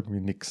ja auch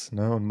irgendwie nichts,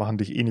 ne, und machen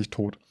dich eh nicht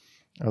tot.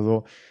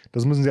 Also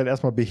das müssen sie halt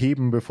erstmal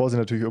beheben, bevor sie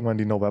natürlich irgendwann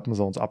die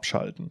No-Weapon-Zones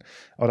abschalten.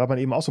 Aber da hat man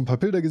eben auch so ein paar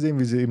Bilder gesehen,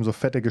 wie sie eben so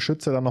fette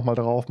Geschütze dann nochmal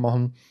drauf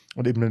machen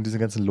und eben dann diese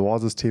ganzen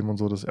Lore-Systeme und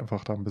so, dass sie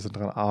einfach da ein bisschen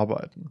dran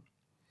arbeiten.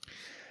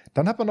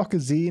 Dann hat man noch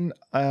gesehen,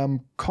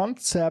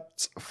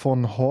 Concepts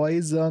von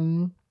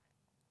Häusern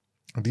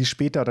die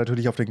später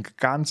natürlich auf den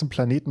ganzen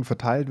Planeten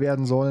verteilt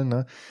werden sollen.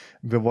 Ne?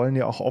 Wir wollen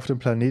ja auch auf dem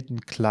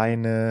Planeten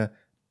kleine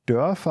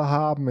Dörfer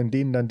haben, in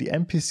denen dann die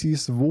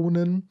NPCs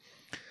wohnen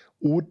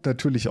und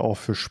natürlich auch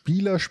für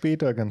Spieler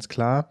später, ganz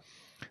klar.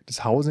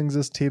 Das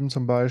Housing-System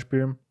zum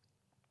Beispiel.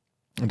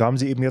 Und da haben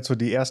sie eben jetzt so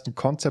die ersten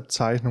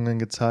Konzeptzeichnungen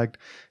gezeigt,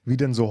 wie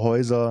denn so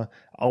Häuser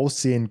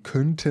aussehen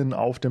könnten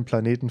auf dem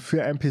Planeten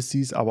für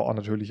NPCs, aber auch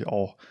natürlich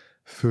auch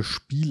für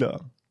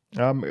Spieler.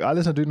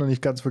 Alles natürlich noch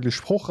nicht ganz wirklich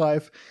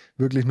spruchreif,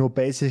 wirklich nur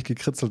basic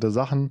gekritzelte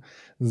Sachen.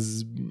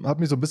 Hat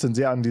mich so ein bisschen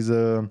sehr an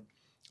diese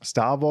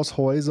Star Wars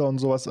Häuser und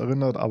sowas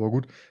erinnert, aber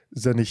gut,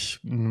 ist ja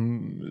nicht,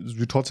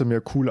 sieht trotzdem ja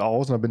cool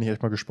aus und da bin ich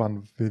echt mal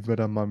gespannt, wie wir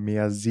da mal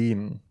mehr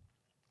sehen.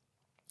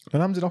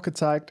 Dann haben sie noch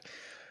gezeigt,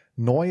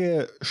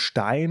 neue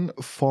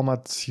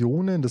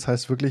Steinformationen, das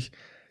heißt wirklich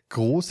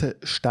große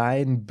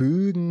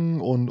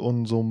Steinbögen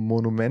und so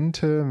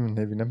Monumente,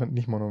 ne, wie nennt man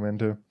nicht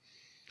Monumente?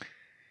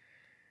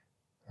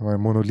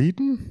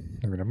 Monolithen?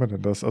 Wie nennt man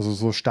denn das? Also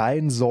so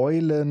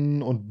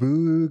Steinsäulen und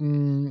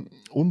Bögen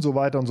und so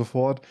weiter und so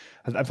fort.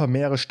 Halt einfach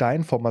mehrere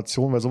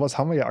Steinformationen, weil sowas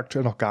haben wir ja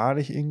aktuell noch gar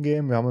nicht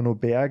in-game. Wir haben ja nur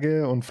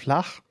Berge und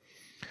flach.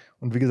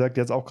 Und wie gesagt,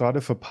 jetzt auch gerade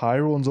für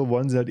Pyro und so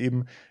wollen sie halt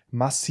eben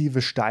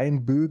massive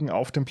Steinbögen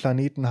auf dem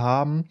Planeten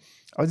haben.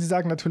 Aber sie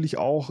sagen natürlich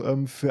auch,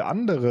 für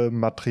andere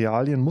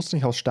Materialien, muss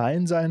nicht aus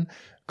Stein sein,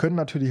 können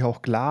natürlich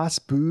auch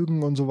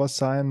Glasbögen und sowas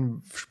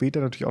sein.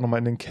 Später natürlich auch nochmal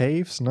in den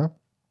Caves, ne?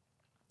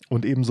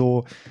 Und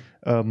ebenso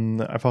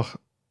einfach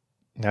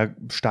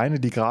Steine,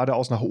 die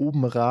geradeaus nach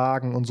oben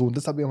ragen und so. Und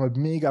deshalb halt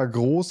mega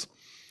groß.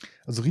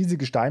 Also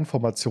riesige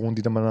Steinformationen,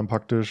 die man dann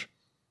praktisch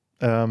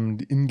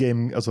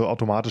in-game, also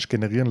automatisch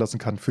generieren lassen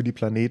kann für die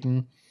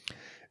Planeten.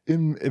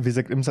 Wie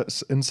gesagt,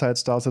 Inside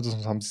Star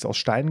Citizen haben sie es aus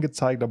Stein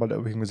gezeigt, aber da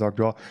habe ich gesagt,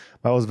 ja,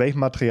 weil aus welchem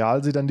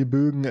Material sie dann die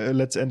Bögen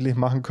letztendlich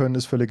machen können,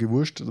 ist völlig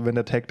gewurscht. Also wenn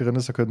der Tag drin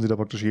ist, dann können sie da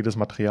praktisch jedes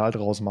Material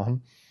draus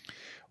machen.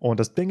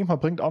 Und das, denke ich mal,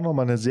 bringt auch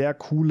nochmal eine sehr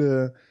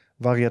coole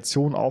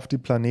Variation auf die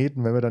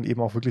Planeten, wenn wir dann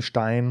eben auch wirklich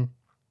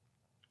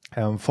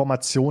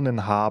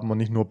Steinformationen haben und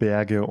nicht nur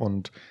Berge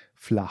und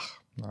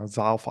flach. Das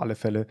sah auf alle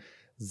Fälle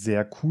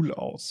sehr cool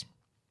aus.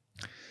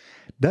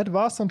 Das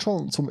war es dann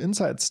schon zum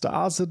Inside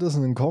Star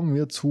Citizen. Dann kommen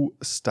wir zu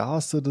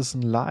Star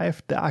Citizen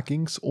Live. Da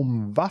ging es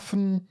um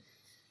Waffen.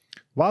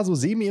 War so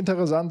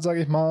semi-interessant,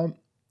 sage ich mal.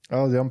 Sie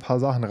haben ein paar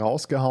Sachen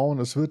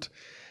rausgehauen.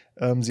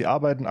 Sie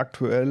arbeiten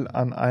aktuell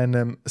an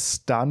einem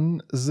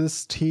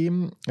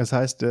Stun-System. Das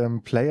heißt,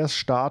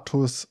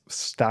 Players-Status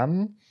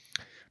Stun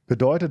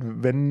bedeutet,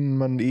 wenn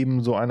man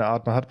eben so eine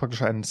Art, man hat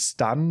praktisch einen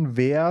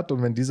Stun-Wert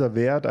und wenn dieser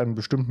Wert einen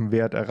bestimmten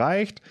Wert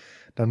erreicht,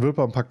 dann wird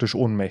man praktisch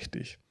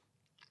ohnmächtig.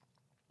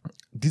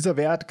 Dieser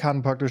Wert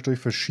kann praktisch durch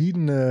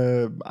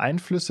verschiedene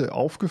Einflüsse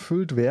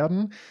aufgefüllt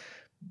werden,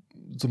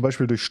 zum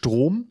Beispiel durch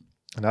Strom.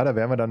 Na, da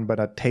wären wir dann bei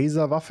der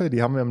Taser-Waffe,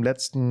 die haben wir in der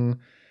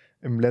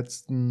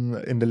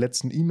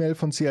letzten E-Mail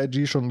von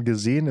CIG schon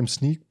gesehen, im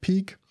Sneak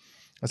Peek.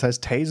 Das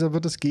heißt, Taser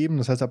wird es geben,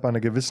 das heißt, ab einer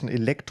gewissen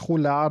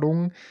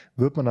Elektroladung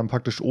wird man dann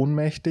praktisch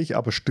ohnmächtig,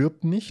 aber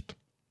stirbt nicht.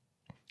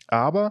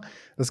 Aber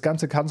das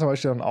Ganze kann zum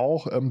Beispiel dann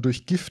auch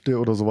durch Gifte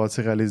oder sowas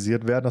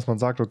realisiert werden, dass man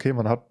sagt, okay,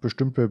 man hat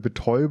bestimmte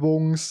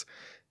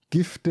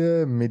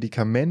Betäubungsgifte,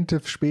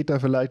 Medikamente später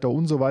vielleicht auch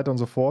und so weiter und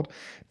so fort,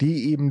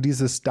 die eben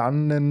diese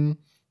Stunnen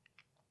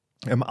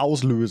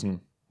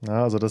auslösen.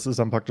 Ja, also das ist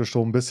dann praktisch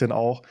so ein bisschen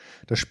auch,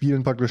 da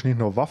spielen praktisch nicht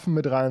nur Waffen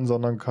mit rein,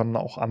 sondern können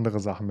auch andere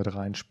Sachen mit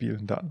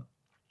reinspielen dann.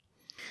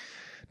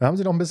 Dann haben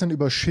sie noch ein bisschen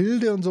über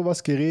Schilde und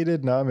sowas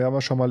geredet. Na, wir haben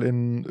ja schon mal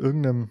in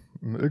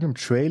irgendeinem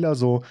Trailer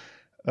so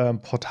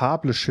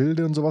portable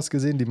Schilde und sowas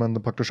gesehen, die man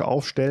praktisch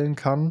aufstellen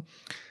kann.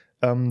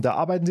 Da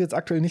arbeiten sie jetzt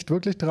aktuell nicht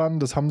wirklich dran.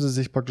 Das haben sie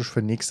sich praktisch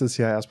für nächstes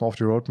Jahr erstmal auf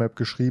die Roadmap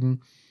geschrieben.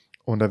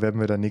 Und da werden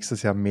wir dann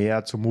nächstes Jahr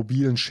mehr zu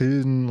mobilen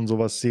Schilden und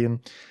sowas sehen.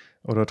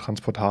 Oder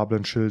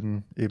transportablen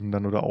Schilden eben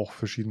dann oder auch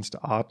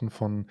verschiedenste Arten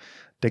von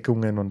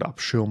Deckungen und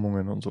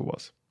Abschirmungen und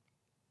sowas.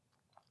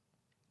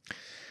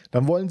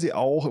 Dann wollen sie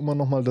auch immer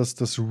nochmal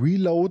das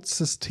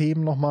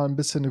Reload-System nochmal ein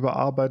bisschen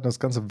überarbeiten, das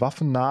ganze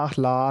Waffen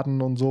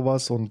nachladen und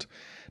sowas und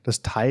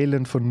das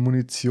Teilen von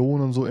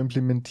Munition und so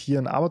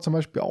implementieren. Aber zum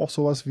Beispiel auch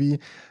sowas wie,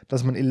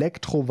 dass man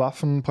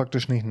Elektrowaffen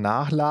praktisch nicht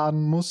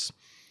nachladen muss,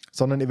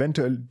 sondern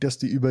eventuell, dass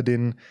die über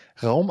den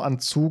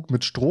Raumanzug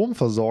mit Strom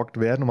versorgt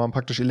werden und man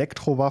praktisch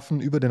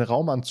Elektrowaffen über den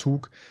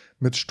Raumanzug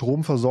mit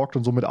Strom versorgt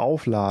und somit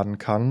aufladen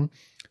kann.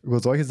 Über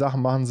solche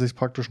Sachen machen sie sich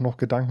praktisch noch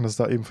Gedanken, dass es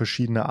da eben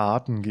verschiedene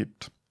Arten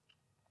gibt.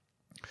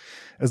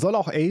 Es soll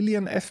auch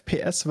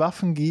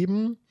Alien-FPS-Waffen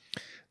geben.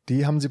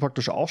 Die haben sie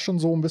praktisch auch schon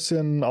so ein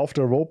bisschen auf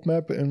der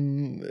Roadmap,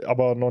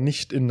 aber noch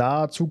nicht in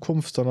naher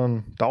Zukunft,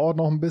 sondern dauert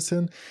noch ein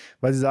bisschen,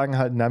 weil sie sagen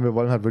halt, nein, wir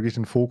wollen halt wirklich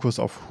den Fokus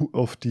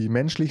auf die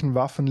menschlichen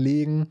Waffen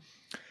legen.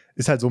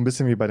 Ist halt so ein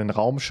bisschen wie bei den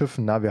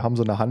Raumschiffen. Na, wir haben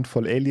so eine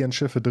Handvoll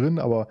Alienschiffe drin,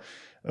 aber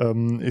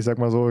ich sag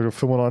mal so,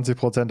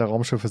 95% der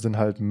Raumschiffe sind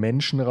halt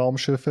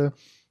Menschenraumschiffe.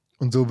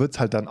 Und so wird es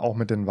halt dann auch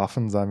mit den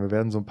Waffen sein. Wir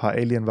werden so ein paar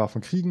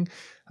Alien-Waffen kriegen,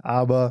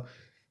 aber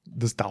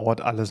das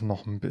dauert alles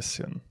noch ein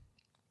bisschen.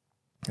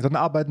 Dann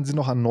arbeiten sie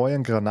noch an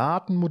neuen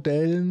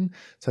Granatenmodellen,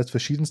 das heißt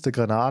verschiedenste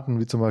Granaten,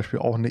 wie zum Beispiel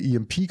auch eine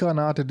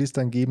EMP-Granate, die es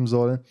dann geben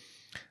soll,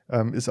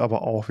 ist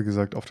aber auch, wie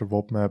gesagt, auf der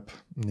Roadmap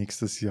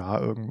nächstes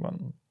Jahr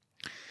irgendwann.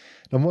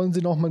 Dann wollen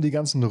sie nochmal die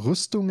ganzen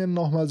Rüstungen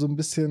nochmal so ein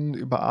bisschen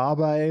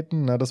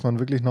überarbeiten, dass man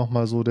wirklich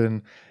nochmal so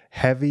den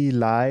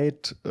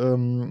Heavy-Light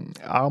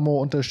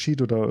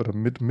Armor-Unterschied oder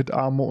mit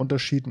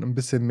Armor-Unterschied ein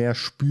bisschen mehr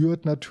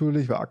spürt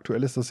natürlich, weil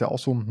aktuell ist das ja auch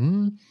so,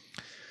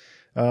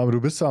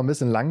 du bist zwar ein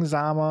bisschen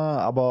langsamer,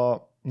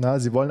 aber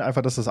sie wollen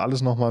einfach, dass das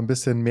alles nochmal ein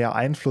bisschen mehr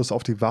Einfluss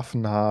auf die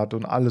Waffen hat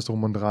und alles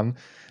drum und dran.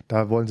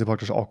 Da wollen sie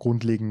praktisch auch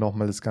grundlegend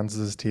nochmal das ganze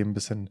System ein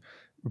bisschen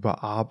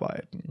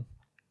überarbeiten.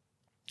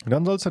 Und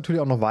dann soll es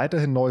natürlich auch noch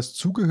weiterhin neues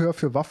Zubehör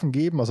für Waffen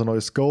geben, also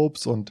neue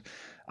Scopes und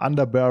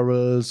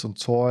Underbarrels und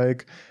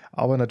Zeug,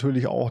 aber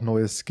natürlich auch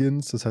neue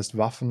Skins, das heißt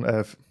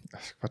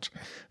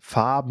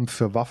Farben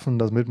für Waffen,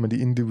 damit man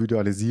die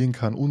individualisieren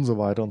kann und so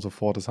weiter und so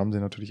fort. Das haben sie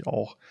natürlich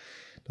auch,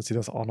 dass sie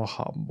das auch noch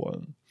haben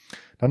wollen.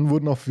 Dann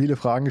wurden noch viele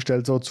Fragen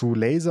gestellt so zu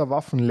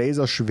Laserwaffen,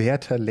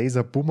 Laserschwerter,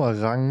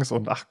 Laserboomerangs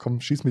und ach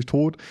komm, schieß mich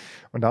tot.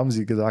 Und da haben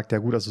sie gesagt, ja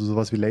gut, also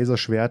sowas wie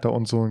Laserschwerter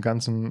und so eine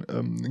ganzen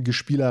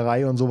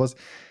Gespielerei und sowas,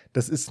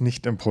 das ist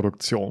nicht in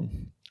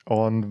Produktion.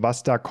 Und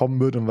was da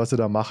kommen wird und was sie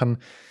da machen,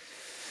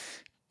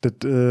 das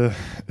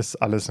ist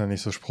alles noch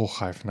nicht so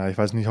spruchreif. Ich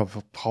weiß nicht,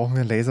 brauchen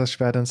wir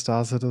Laserschwerter in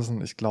Star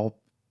Citizen? Ich glaube,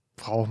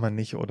 braucht man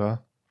nicht,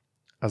 oder?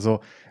 Also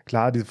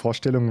klar, diese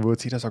Vorstellung, wo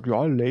jetzt jeder sagt,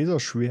 ja,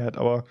 Laserschwert,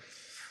 aber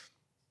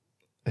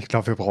ich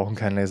glaube, wir brauchen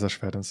kein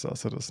Laserschwert in Star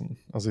Citizen.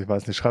 Also ich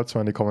weiß nicht, schreibt es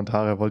mal in die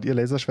Kommentare. Wollt ihr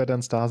Laserschwerter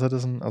in Star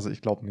Citizen? Also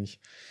ich glaube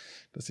nicht,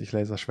 dass ich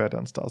Laserschwerter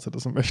in Star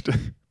Citizen möchte.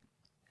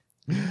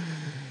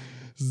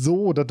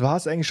 So, das war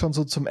es eigentlich schon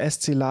so zum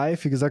SC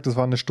Live. Wie gesagt, das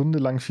waren eine Stunde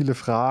lang viele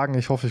Fragen.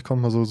 Ich hoffe, ich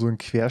konnte mal so einen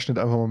Querschnitt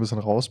einfach mal ein bisschen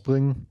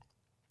rausbringen.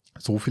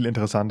 So viel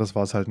Interessantes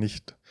war es halt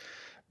nicht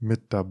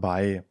mit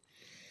dabei.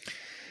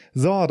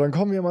 So, dann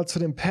kommen wir mal zu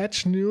den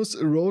Patch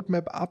News,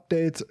 Roadmap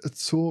Updates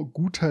zu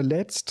guter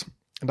Letzt.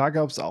 Da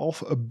gab es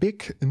auch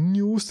Big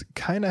News.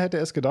 Keiner hätte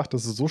es gedacht,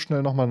 dass es so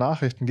schnell nochmal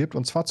Nachrichten gibt.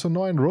 Und zwar zur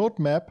neuen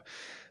Roadmap.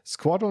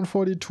 Squadron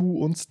 42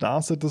 und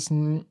Star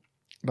Citizen.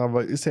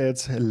 Da ist ja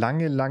jetzt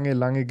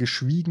lange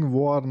geschwiegen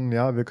worden.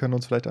 Ja, wir können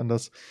uns vielleicht an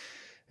das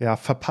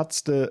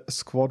verpatzte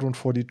Squadron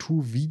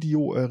 42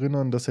 Video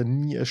erinnern, das ja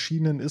nie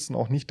erschienen ist und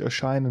auch nicht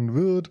erscheinen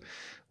wird.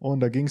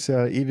 Und da ging es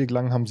ja ewig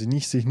lang, haben sie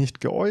sich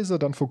nicht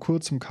geäußert. Dann vor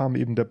kurzem kam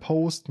eben der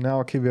Post,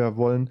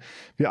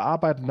 wir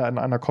arbeiten an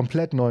einer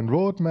komplett neuen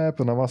Roadmap.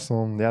 Und dann war es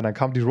so, dann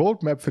kam die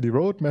Roadmap für die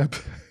Roadmap.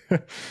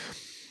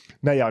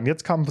 Und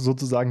jetzt kam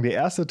sozusagen der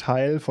erste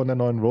Teil von der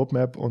neuen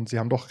Roadmap und sie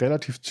haben doch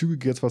relativ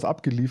zügig jetzt was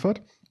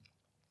abgeliefert.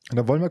 Und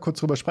da wollen wir kurz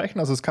drüber sprechen.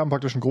 Also es kam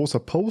praktisch ein großer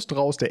Post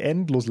raus, der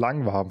endlos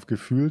lang war,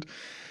 gefühlt,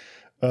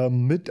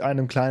 mit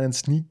einem kleinen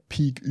Sneak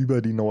Peek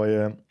über die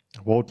neue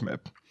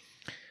Roadmap.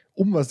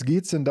 Um was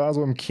geht es denn da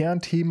so im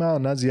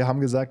Kernthema? Sie haben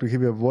gesagt,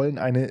 okay, wir wollen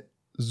eine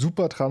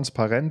super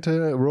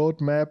transparente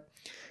Roadmap,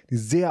 die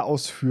sehr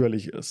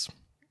ausführlich ist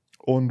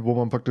und wo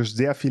man praktisch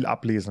sehr viel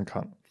ablesen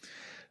kann.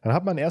 Dann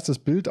hat man ein erstes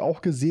Bild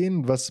auch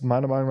gesehen, was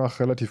meiner Meinung nach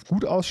relativ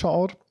gut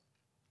ausschaut.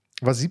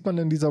 Was sieht man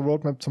in dieser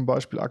Roadmap zum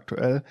Beispiel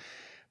aktuell?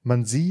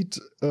 Man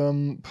sieht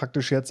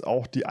praktisch jetzt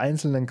auch die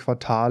einzelnen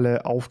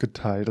Quartale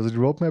aufgeteilt. Also die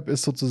Roadmap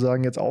ist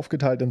sozusagen jetzt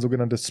aufgeteilt in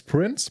sogenannte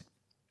Sprints.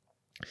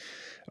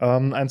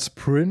 Ein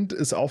Sprint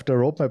ist auf der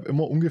Roadmap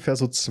immer ungefähr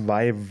so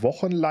 2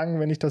 Wochen lang,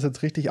 wenn ich das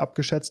jetzt richtig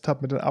abgeschätzt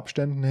habe mit den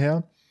Abständen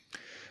her.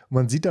 Und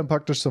man sieht dann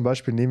praktisch zum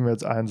Beispiel, nehmen wir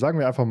jetzt sagen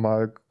wir einfach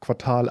mal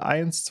Quartal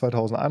 1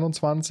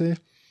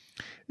 2021,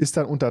 ist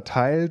dann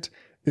unterteilt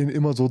in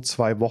immer so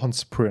 2 Wochen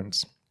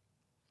Sprints.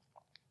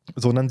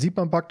 So, und dann sieht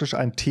man praktisch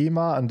ein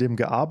Thema, an dem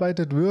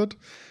gearbeitet wird.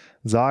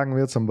 Sagen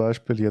wir zum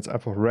Beispiel jetzt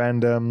einfach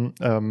random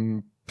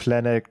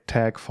Planet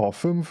Tag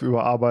V5,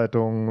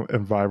 Überarbeitung,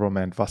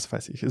 Environment, was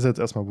weiß ich. Ist jetzt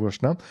erstmal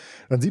wurscht, ne?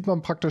 Dann sieht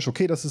man praktisch,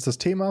 okay, das ist das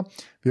Thema.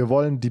 Wir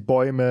wollen die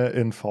Bäume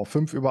in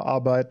V5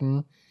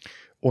 überarbeiten.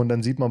 Und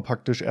dann sieht man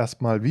praktisch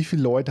erstmal, wie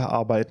viele Leute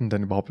arbeiten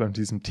denn überhaupt an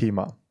diesem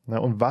Thema.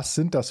 Ne? Und was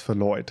sind das für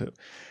Leute?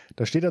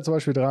 Da steht da zum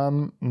Beispiel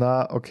dran,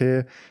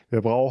 wir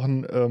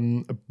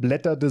brauchen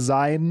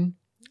Blätterdesign,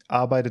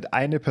 arbeitet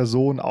eine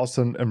Person aus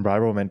dem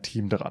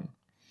Environment-Team dran.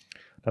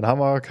 Dann haben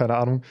wir, keine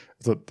Ahnung,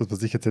 also das,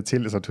 was ich jetzt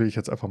erzähle, ist natürlich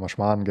jetzt einfach mal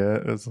Schmarrn,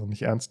 gell, also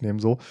nicht ernst nehmen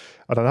so.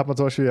 Aber dann hat man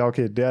zum Beispiel,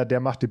 der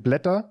macht die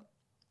Blätter,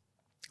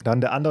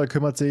 dann der andere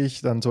kümmert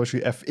sich, dann zum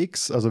Beispiel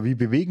FX, also wie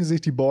bewegen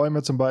sich die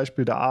Bäume zum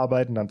Beispiel, da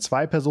arbeiten dann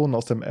 2 Personen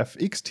aus dem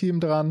FX-Team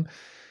dran.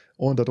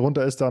 Und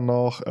darunter ist dann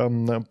noch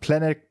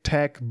Planet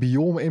Tag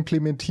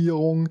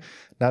Biom-Implementierung.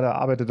 Da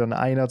arbeitet dann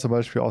einer zum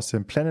Beispiel aus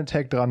dem Planet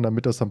Tag dran,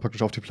 damit das dann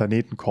praktisch auf die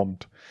Planeten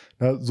kommt.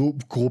 So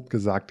grob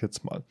gesagt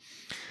jetzt mal.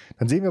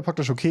 Dann sehen wir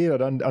praktisch, okay,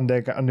 dann an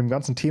dem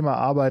ganzen Thema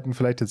arbeiten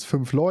vielleicht jetzt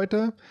 5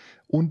 Leute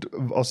und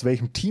aus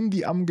welchem Team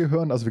die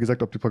angehören. Also wie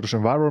gesagt, ob die praktisch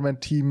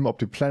Environment-Team, ob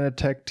die Planet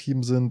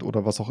Tag-Team sind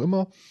oder was auch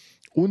immer.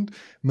 Und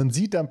man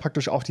sieht dann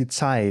praktisch auch die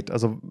Zeit.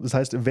 Also das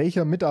heißt,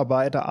 welcher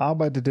Mitarbeiter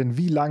arbeitet denn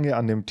wie lange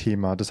an dem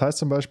Thema? Das heißt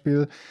zum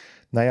Beispiel,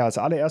 Naja, als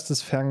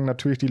allererstes fangen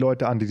natürlich die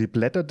Leute an, die die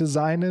Blätter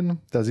designen.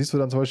 Da siehst du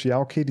dann zum Beispiel, ja,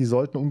 okay, die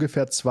sollten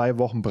ungefähr 2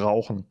 Wochen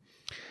brauchen.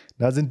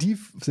 Da sind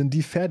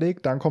die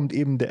fertig, dann kommt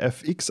eben der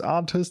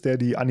FX-Artist, der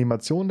die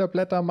Animation der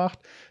Blätter macht.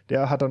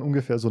 Der hat dann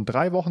ungefähr so ein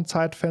 3 Wochen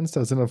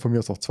Zeitfenster. Das sind dann von mir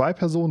aus auch 2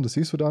 Personen, das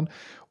siehst du dann.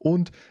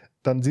 Und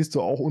dann siehst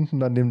du auch unten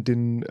dann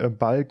den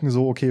Balken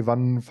so, okay,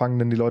 wann fangen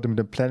denn die Leute mit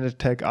dem Planet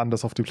Tag an,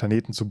 das auf die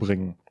Planeten zu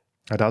bringen?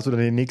 Ja, da hast du dann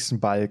den nächsten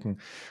Balken. Und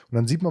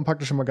dann sieht man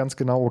praktisch immer ganz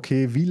genau,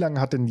 okay, wie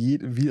lange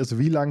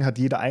hat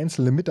jeder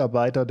einzelne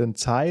Mitarbeiter denn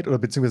Zeit oder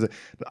beziehungsweise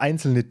das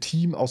einzelne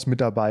Team aus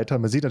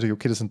Mitarbeitern. Man sieht natürlich,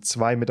 okay, das sind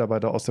 2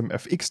 Mitarbeiter aus dem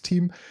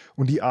FX-Team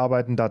und die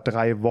arbeiten da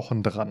 3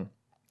 Wochen dran.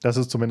 Das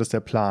ist zumindest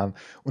der Plan.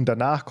 Und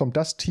danach kommt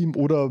das Team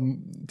oder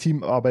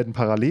Team arbeiten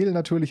parallel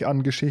natürlich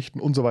an Geschichten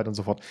und so weiter und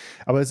so fort.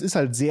 Aber es ist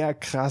halt sehr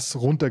krass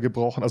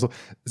runtergebrochen, also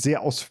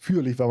sehr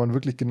ausführlich, weil man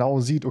wirklich genau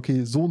sieht,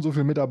 okay, so und so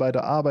viele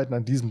Mitarbeiter arbeiten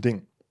an diesem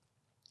Ding.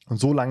 Und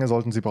so lange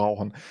sollten sie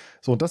brauchen.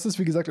 So, und das ist,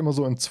 wie gesagt, immer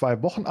so in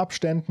 2 Wochen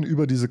Abständen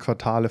über diese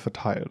Quartale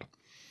verteilt.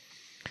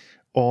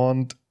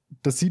 Und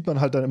das sieht man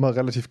halt dann immer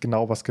relativ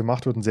genau, was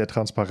gemacht wird und sehr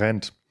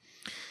transparent.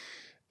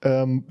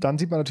 Dann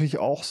sieht man natürlich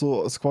auch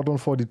so Squadron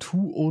 42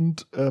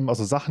 und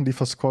also Sachen, die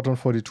für Squadron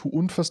 42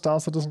 und für Star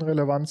Citizen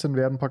relevant sind,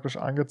 werden praktisch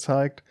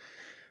angezeigt.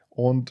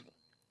 Und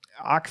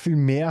arg viel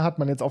mehr hat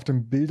man jetzt auf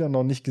den Bildern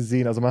noch nicht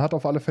gesehen. Also man hat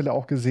auf alle Fälle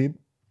auch gesehen,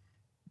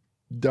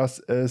 dass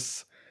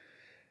es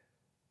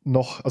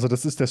noch, also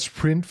das ist der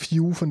Sprint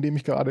View, von dem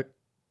ich gerade,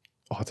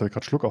 jetzt habe ich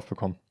gerade Schluck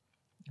aufbekommen.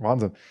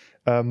 Wahnsinn.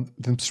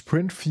 Den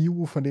Sprint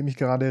View, von dem ich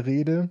gerade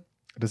rede,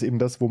 das ist eben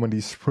das, wo man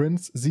die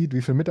Sprints sieht,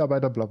 wie viele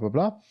Mitarbeiter, bla bla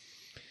bla.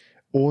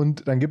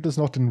 Und dann gibt es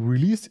noch den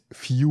Release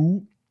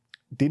View,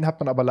 den hat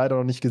man aber leider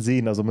noch nicht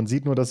gesehen. Also man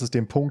sieht nur, dass es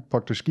den Punkt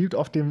praktisch gibt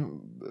auf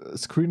dem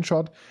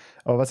Screenshot,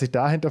 aber was sich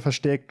dahinter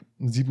versteckt,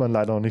 sieht man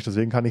leider noch nicht.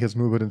 Deswegen kann ich jetzt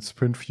nur über den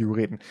Sprint View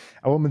reden.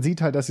 Aber man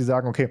sieht halt, dass sie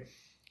sagen, okay,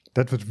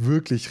 das wird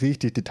wirklich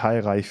richtig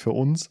detailreich für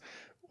uns.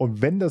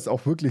 Und wenn das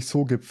auch wirklich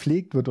so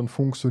gepflegt wird und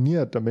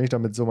funktioniert, dann bin ich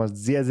damit so mal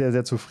sehr, sehr,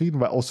 sehr zufrieden,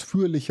 weil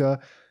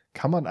ausführlicher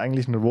kann man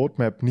eigentlich eine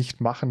Roadmap nicht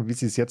machen, wie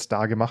sie es jetzt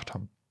da gemacht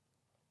haben.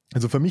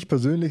 Also für mich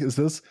persönlich ist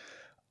es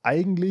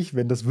eigentlich,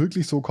 wenn das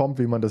wirklich so kommt,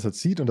 wie man das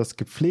jetzt sieht und das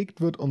gepflegt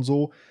wird und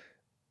so,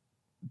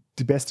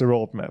 die beste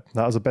Roadmap.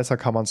 Also besser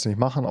kann man es nicht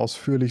machen,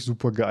 ausführlich,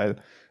 super geil.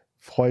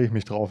 Freue ich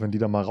mich drauf, wenn die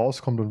da mal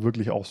rauskommt und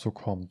wirklich auch so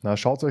kommt.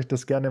 Schaut euch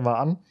das gerne mal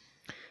an.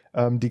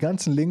 Die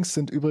ganzen Links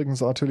sind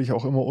übrigens natürlich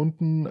auch immer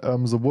unten,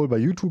 sowohl bei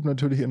YouTube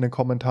natürlich in den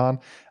Kommentaren,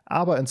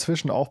 aber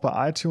inzwischen auch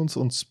bei iTunes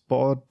und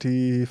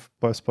Spotify.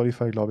 Bei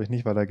Spotify glaube ich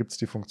nicht, weil da gibt es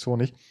die Funktion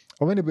nicht.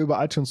 Aber wenn ihr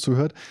über iTunes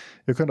zuhört,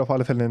 ihr könnt auf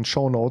alle Fälle in den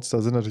Shownotes, da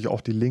sind natürlich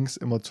auch die Links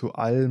immer zu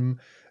allem,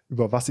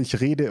 über was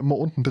ich rede, immer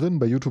unten drin.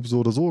 Bei YouTube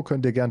so oder so,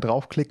 könnt ihr gern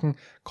draufklicken,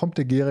 kommt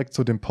ihr direkt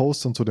zu den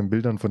Posts und zu den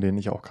Bildern, von denen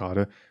ich auch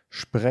gerade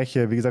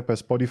spreche. Wie gesagt, bei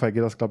Spotify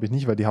geht das glaube ich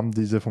nicht, weil die haben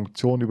diese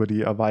Funktion über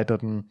die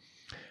erweiterten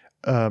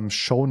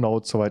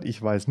Shownotes, soweit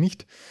ich weiß,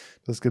 nicht.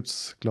 Das gibt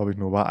es, glaube ich,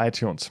 nur bei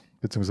iTunes,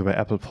 beziehungsweise bei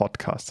Apple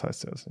Podcasts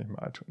heißt es nicht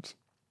mehr iTunes.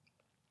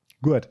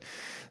 Gut,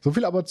 so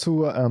viel aber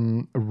zur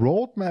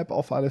Roadmap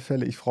auf alle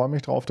Fälle. Ich freue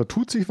mich drauf, da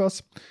tut sich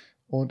was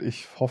und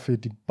ich hoffe,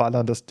 die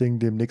ballern das Ding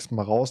demnächst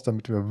mal raus,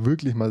 damit wir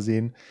wirklich mal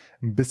sehen,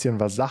 ein bisschen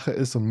was Sache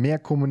ist und mehr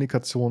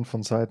Kommunikation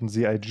von Seiten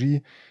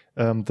CIG.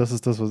 Das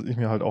ist das, was ich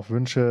mir halt auch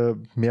wünsche,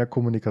 mehr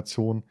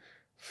Kommunikation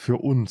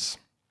für uns.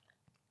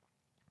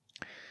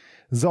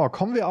 So,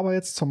 kommen wir aber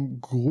jetzt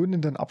zum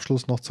krönenden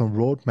Abschluss noch zum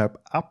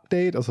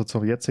Roadmap-Update, also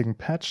zur jetzigen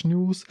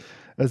Patch-News.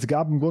 Es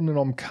gab im Grunde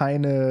genommen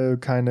keine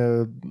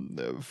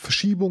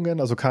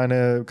Verschiebungen, also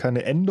keine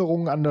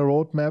Änderungen an der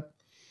Roadmap.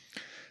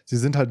 Sie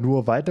sind halt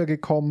nur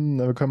weitergekommen.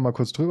 Wir können mal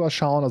kurz drüber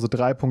schauen. Also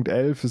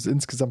 3.11 ist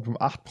insgesamt um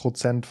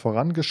 8%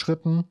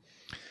 vorangeschritten.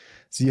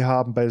 Sie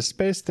haben bei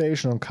Space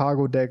Station und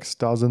Cargo Decks,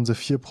 da sind sie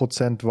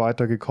 4%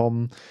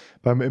 weitergekommen.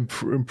 Beim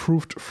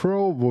Improved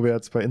Throw, wo wir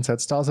jetzt bei Inside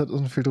Star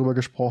Citizen viel drüber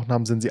gesprochen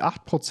haben, sind sie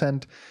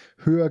 8%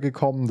 höher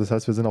gekommen. Das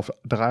heißt, wir sind auf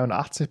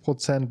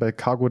 83%. Bei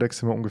Cargo Decks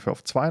sind wir ungefähr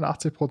auf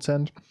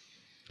 82%.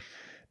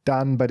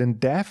 Dann bei den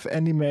Dev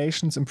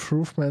Animations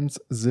Improvements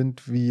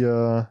sind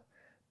wir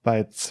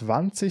bei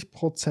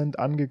 20%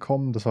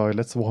 angekommen. Das war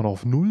letzte Woche noch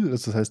auf 0.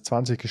 Das heißt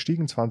 20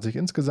 gestiegen, 20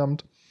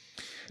 insgesamt.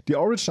 Die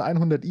Origin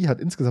 100i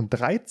hat insgesamt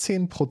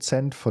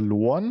 13%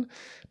 verloren.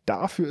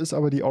 Dafür ist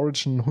aber die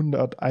Origin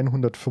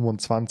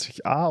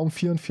 125a um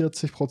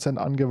 44%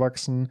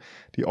 angewachsen.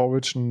 Die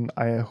Origin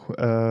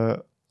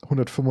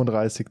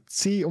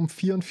 135c um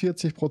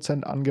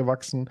 44%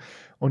 angewachsen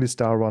und die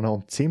Star Runner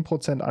um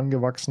 10%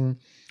 angewachsen.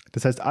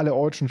 Das heißt, alle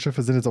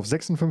Origin-Schiffe sind jetzt auf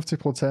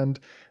 56%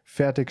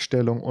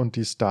 Fertigstellung und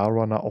die Star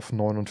Runner auf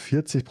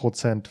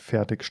 49%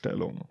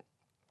 Fertigstellung.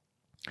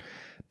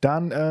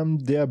 Dann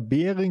der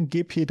Bering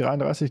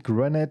GP33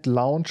 Granite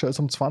Launcher ist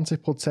um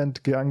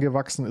 20%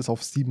 angewachsen, ist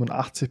auf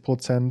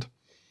 87%.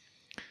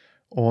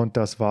 Und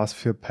das war's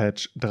für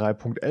Patch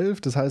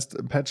 3.11. Das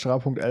heißt, Patch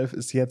 3.11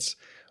 ist jetzt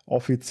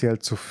offiziell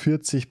zu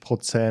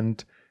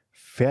 40%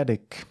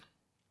 fertig.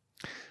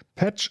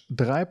 Patch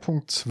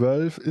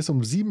 3.12 ist um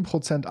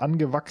 7%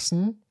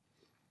 angewachsen.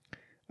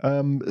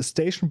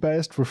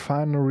 Station-Based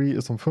Refinery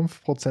ist um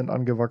 5%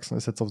 angewachsen,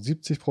 ist jetzt auf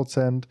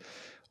 70%.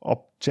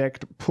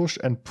 Object Push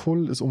and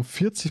Pull ist um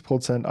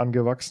 40%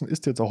 angewachsen,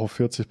 ist jetzt auch auf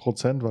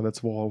 40%, war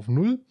letzte Woche auf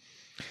 0.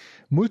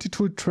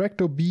 Multitool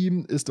Tractor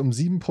Beam ist um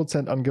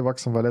 7%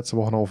 angewachsen, war letzte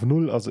Woche noch auf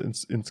 0, also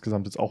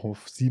insgesamt jetzt auch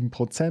auf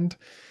 7%.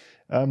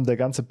 Der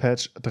ganze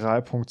Patch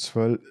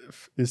 3.12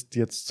 ist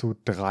jetzt zu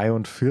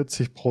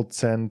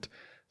 43%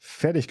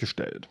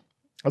 fertiggestellt.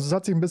 Also es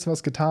hat sich ein bisschen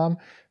was getan.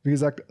 Wie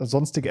gesagt,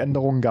 sonstige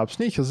Änderungen gab es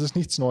nicht. Es ist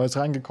nichts Neues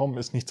reingekommen,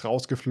 ist nichts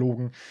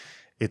rausgeflogen,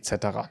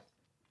 etc.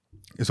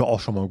 Ist ja auch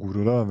schon mal gut,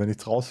 oder? Wenn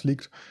nichts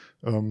rausfliegt,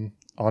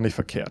 auch nicht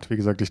verkehrt. Wie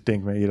gesagt, ich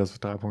denke mir,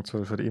 das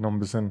 3.12 wird noch ein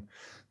bisschen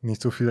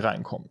nicht so viel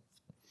reinkommen.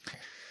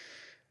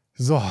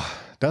 So,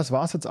 das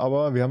war's jetzt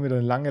aber. Wir haben wieder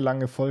eine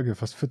lange Folge,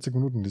 fast 40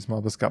 Minuten diesmal,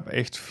 aber es gab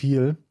echt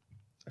viele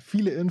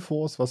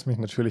Infos, was mich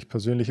natürlich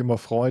persönlich immer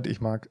freut. Ich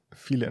mag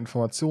viele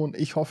Informationen.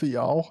 Ich hoffe,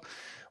 ihr auch.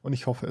 Und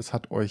ich hoffe, es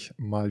hat euch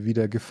mal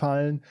wieder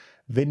gefallen.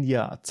 Wenn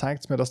ja,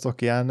 zeigt mir das doch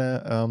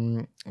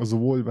gerne.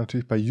 Sowohl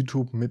natürlich bei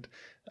YouTube mit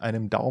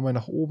einem Daumen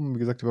nach oben. Wie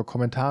gesagt, über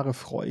Kommentare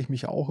freue ich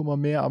mich auch immer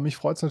mehr. Aber mich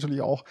freut es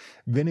natürlich auch,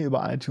 wenn ihr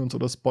über iTunes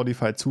oder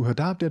Spotify zuhört.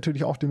 Da habt ihr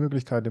natürlich auch die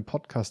Möglichkeit, den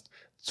Podcast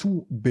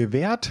zu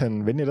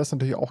bewerten. Wenn ihr das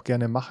natürlich auch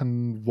gerne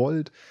machen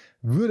wollt,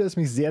 würde es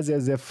mich sehr,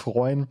 sehr, sehr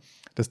freuen.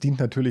 Das dient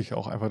natürlich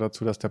auch einfach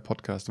dazu, dass der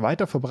Podcast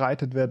weiter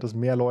verbreitet wird, dass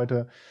mehr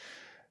Leute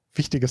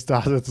wichtige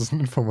Star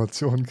Citizen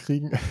Informationen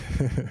kriegen.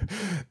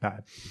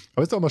 Nein.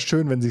 Aber es ist auch mal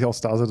schön, wenn sich auch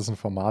Star Citizen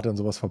Formate und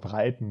sowas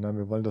verbreiten. Ne?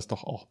 Wir wollen das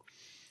doch auch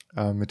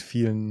mit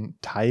vielen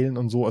Teilen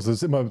und so. Also es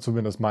ist immer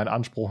zumindest mein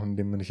Anspruch,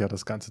 indem ich ja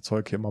das ganze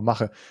Zeug hier immer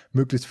mache,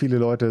 möglichst viele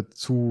Leute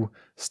zu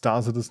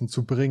Star Citizen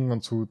zu bringen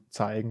und zu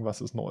zeigen,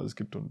 was es Neues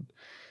gibt. Und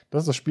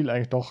dass das Spiel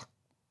eigentlich doch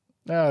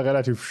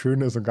relativ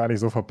schön ist und gar nicht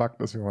so verpackt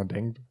ist, wie man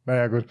denkt.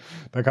 Naja gut,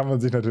 da kann man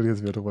sich natürlich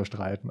jetzt wieder drüber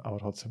streiten, aber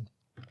trotzdem.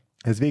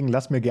 Deswegen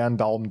lasst mir gerne einen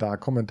Daumen da,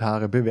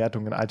 Kommentare,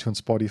 Bewertungen, iTunes,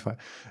 Spotify.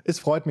 Es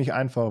freut mich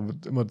einfach,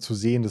 immer zu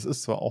sehen. Das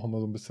ist zwar auch immer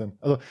so ein bisschen,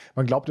 also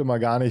man glaubt immer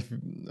gar nicht,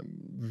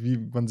 wie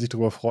man sich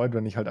darüber freut,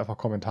 wenn ich halt einfach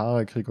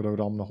Kommentare kriege oder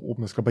Daumen nach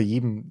oben. Ich glaube, bei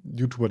jedem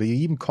YouTuber, oder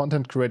jedem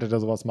Content Creator, der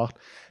sowas macht,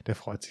 der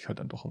freut sich halt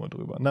dann doch immer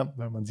drüber. Ne?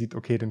 Weil man sieht,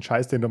 okay, den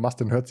Scheiß, den du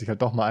machst, den hört sich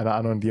halt doch mal einer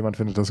an und jemand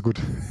findet das gut.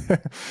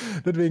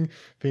 Deswegen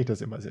finde ich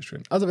das immer sehr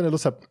schön. Also wenn ihr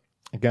Lust habt,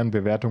 gerne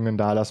Bewertungen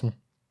da lassen.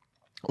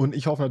 Und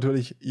ich hoffe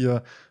natürlich,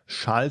 ihr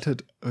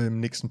schaltet im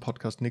nächsten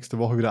Podcast nächste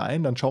Woche wieder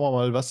ein. Dann schauen wir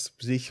mal, was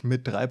sich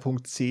mit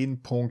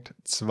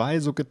 3.10.2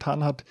 so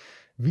getan hat,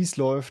 wie es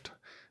läuft,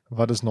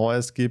 was es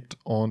Neues gibt.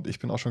 Und ich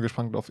bin auch schon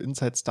gespannt auf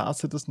Inside Star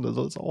Citizen. Da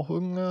soll es auch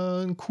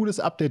ein cooles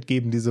Update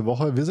geben diese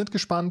Woche. Wir sind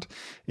gespannt.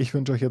 Ich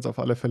wünsche euch jetzt auf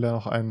alle Fälle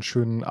noch einen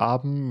schönen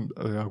Abend.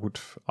 Ja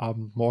gut,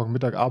 Abend, Morgen,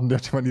 Mittag, Abend,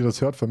 wenn ihr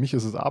das hört. Für mich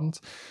ist es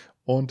abends.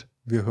 Und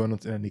wir hören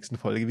uns in der nächsten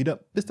Folge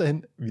wieder. Bis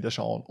dahin, wieder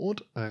schauen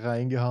und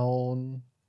reingehauen.